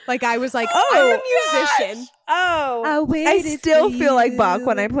Bach. Like I was like, I'm a musician. Oh, I waited still for feel like you Bach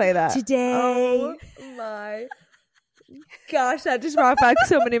when I play that. today. Oh my gosh, that just brought back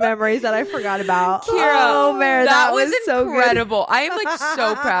so many memories that I forgot about. Kira, oh man, that was so good. incredible. I am like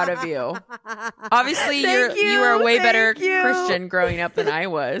so proud of you. Obviously, Thank you were a way better thank you. Christian growing up than I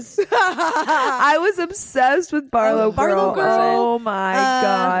was. I was obsessed with Barlow Barlow Girl. Girl. Oh my I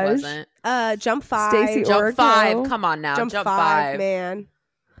gosh. wasn't. Jump 5. Stacey Jump Orko. 5. Come on now. Jump Jump 5, 5. man.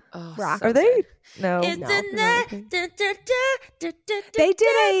 Oh, Rock. so Are they? good. No. It's No.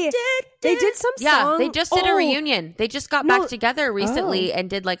 They did some Yeah, song. they just did a Oh, reunion. They just got No. back together recently and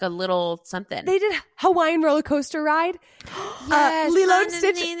did like a little something. They did Hawaiian roller coaster ride. Yes. Lilo and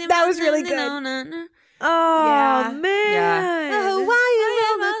Stitch. That was really good. Oh Yeah. man. A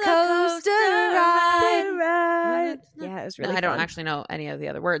Hawaiian roller coaster ride. Right. Yeah, it was really I don't fun. actually know any of the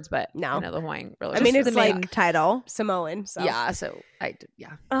other words, but No. I know the Hawaiian roller I mean, coaster. it's the like main title. Samoan. So. yeah. So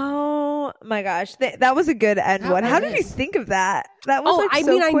yeah. Oh my gosh, that was a good end That one. How was. did you think of that? That was Oh, like I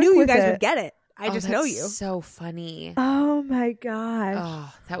so mean, I quick knew you with guys it. would get it. I just know that's you. So funny. Oh my gosh.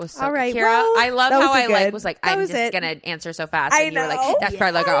 Oh, that was so All right, Kira, well, I love that was how a I like good- was like that I'm was just it. gonna answer so fast, I and you were know. like, that's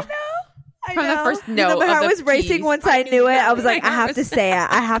probably girl. I From the know. first note My of heart the was racing piece. once I knew it. I was like, I have to was- say it.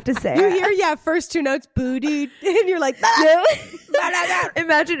 I have to say You it. hear, yeah, first two notes, booty, and you're like,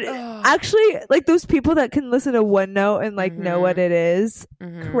 Imagine, actually, like those people that can listen to one note and like know what it is.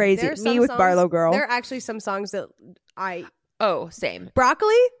 Mhm. Crazy. There are some Me with songs- Barlow Girl. There are actually some songs that Oh, same.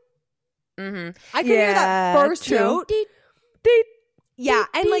 broccoli. Mm-hmm. I can hear that Yeah, first true. note. Yeah,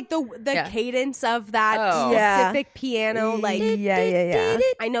 and like the Yeah. cadence of that Oh. Yeah. specific piano, like yeah.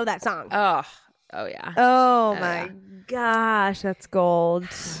 I know that song. Oh yeah. Oh Yeah. my gosh, that's gold.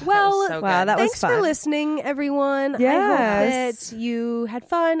 Well, so wow, good. that was Thanks for fun. listening, everyone. I Yes. hope that you had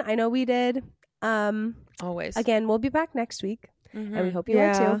fun. I know we did. Always. Again, we'll be back next week, and we Mhm. hope you are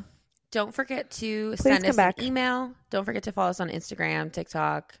Yeah. too. Don't forget to Please send come us back. an email. Don't forget to follow us on Instagram,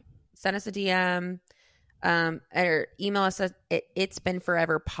 TikTok. Send us a DM. Or email us at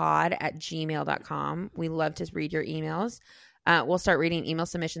itsbeenforeverpod@gmail.com. We love to read your emails. We'll start reading email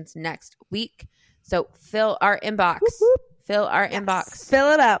submissions next week. So fill our inbox. Fill our inbox.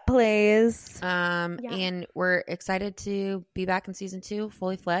 Fill it up, please. And we're excited to be back in season 2,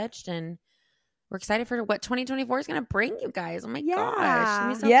 fully fledged, and we're excited for what 2024 is going to bring you guys. Oh my gosh. It's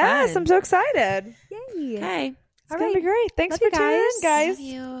gonna be so Yes, fun. I'm so excited. Yay! Okay. It's going to be great. Thanks Love for you tuning in, guys. guys. Love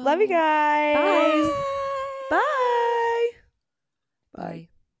you. Love you guys. Bye. Bye. Bye.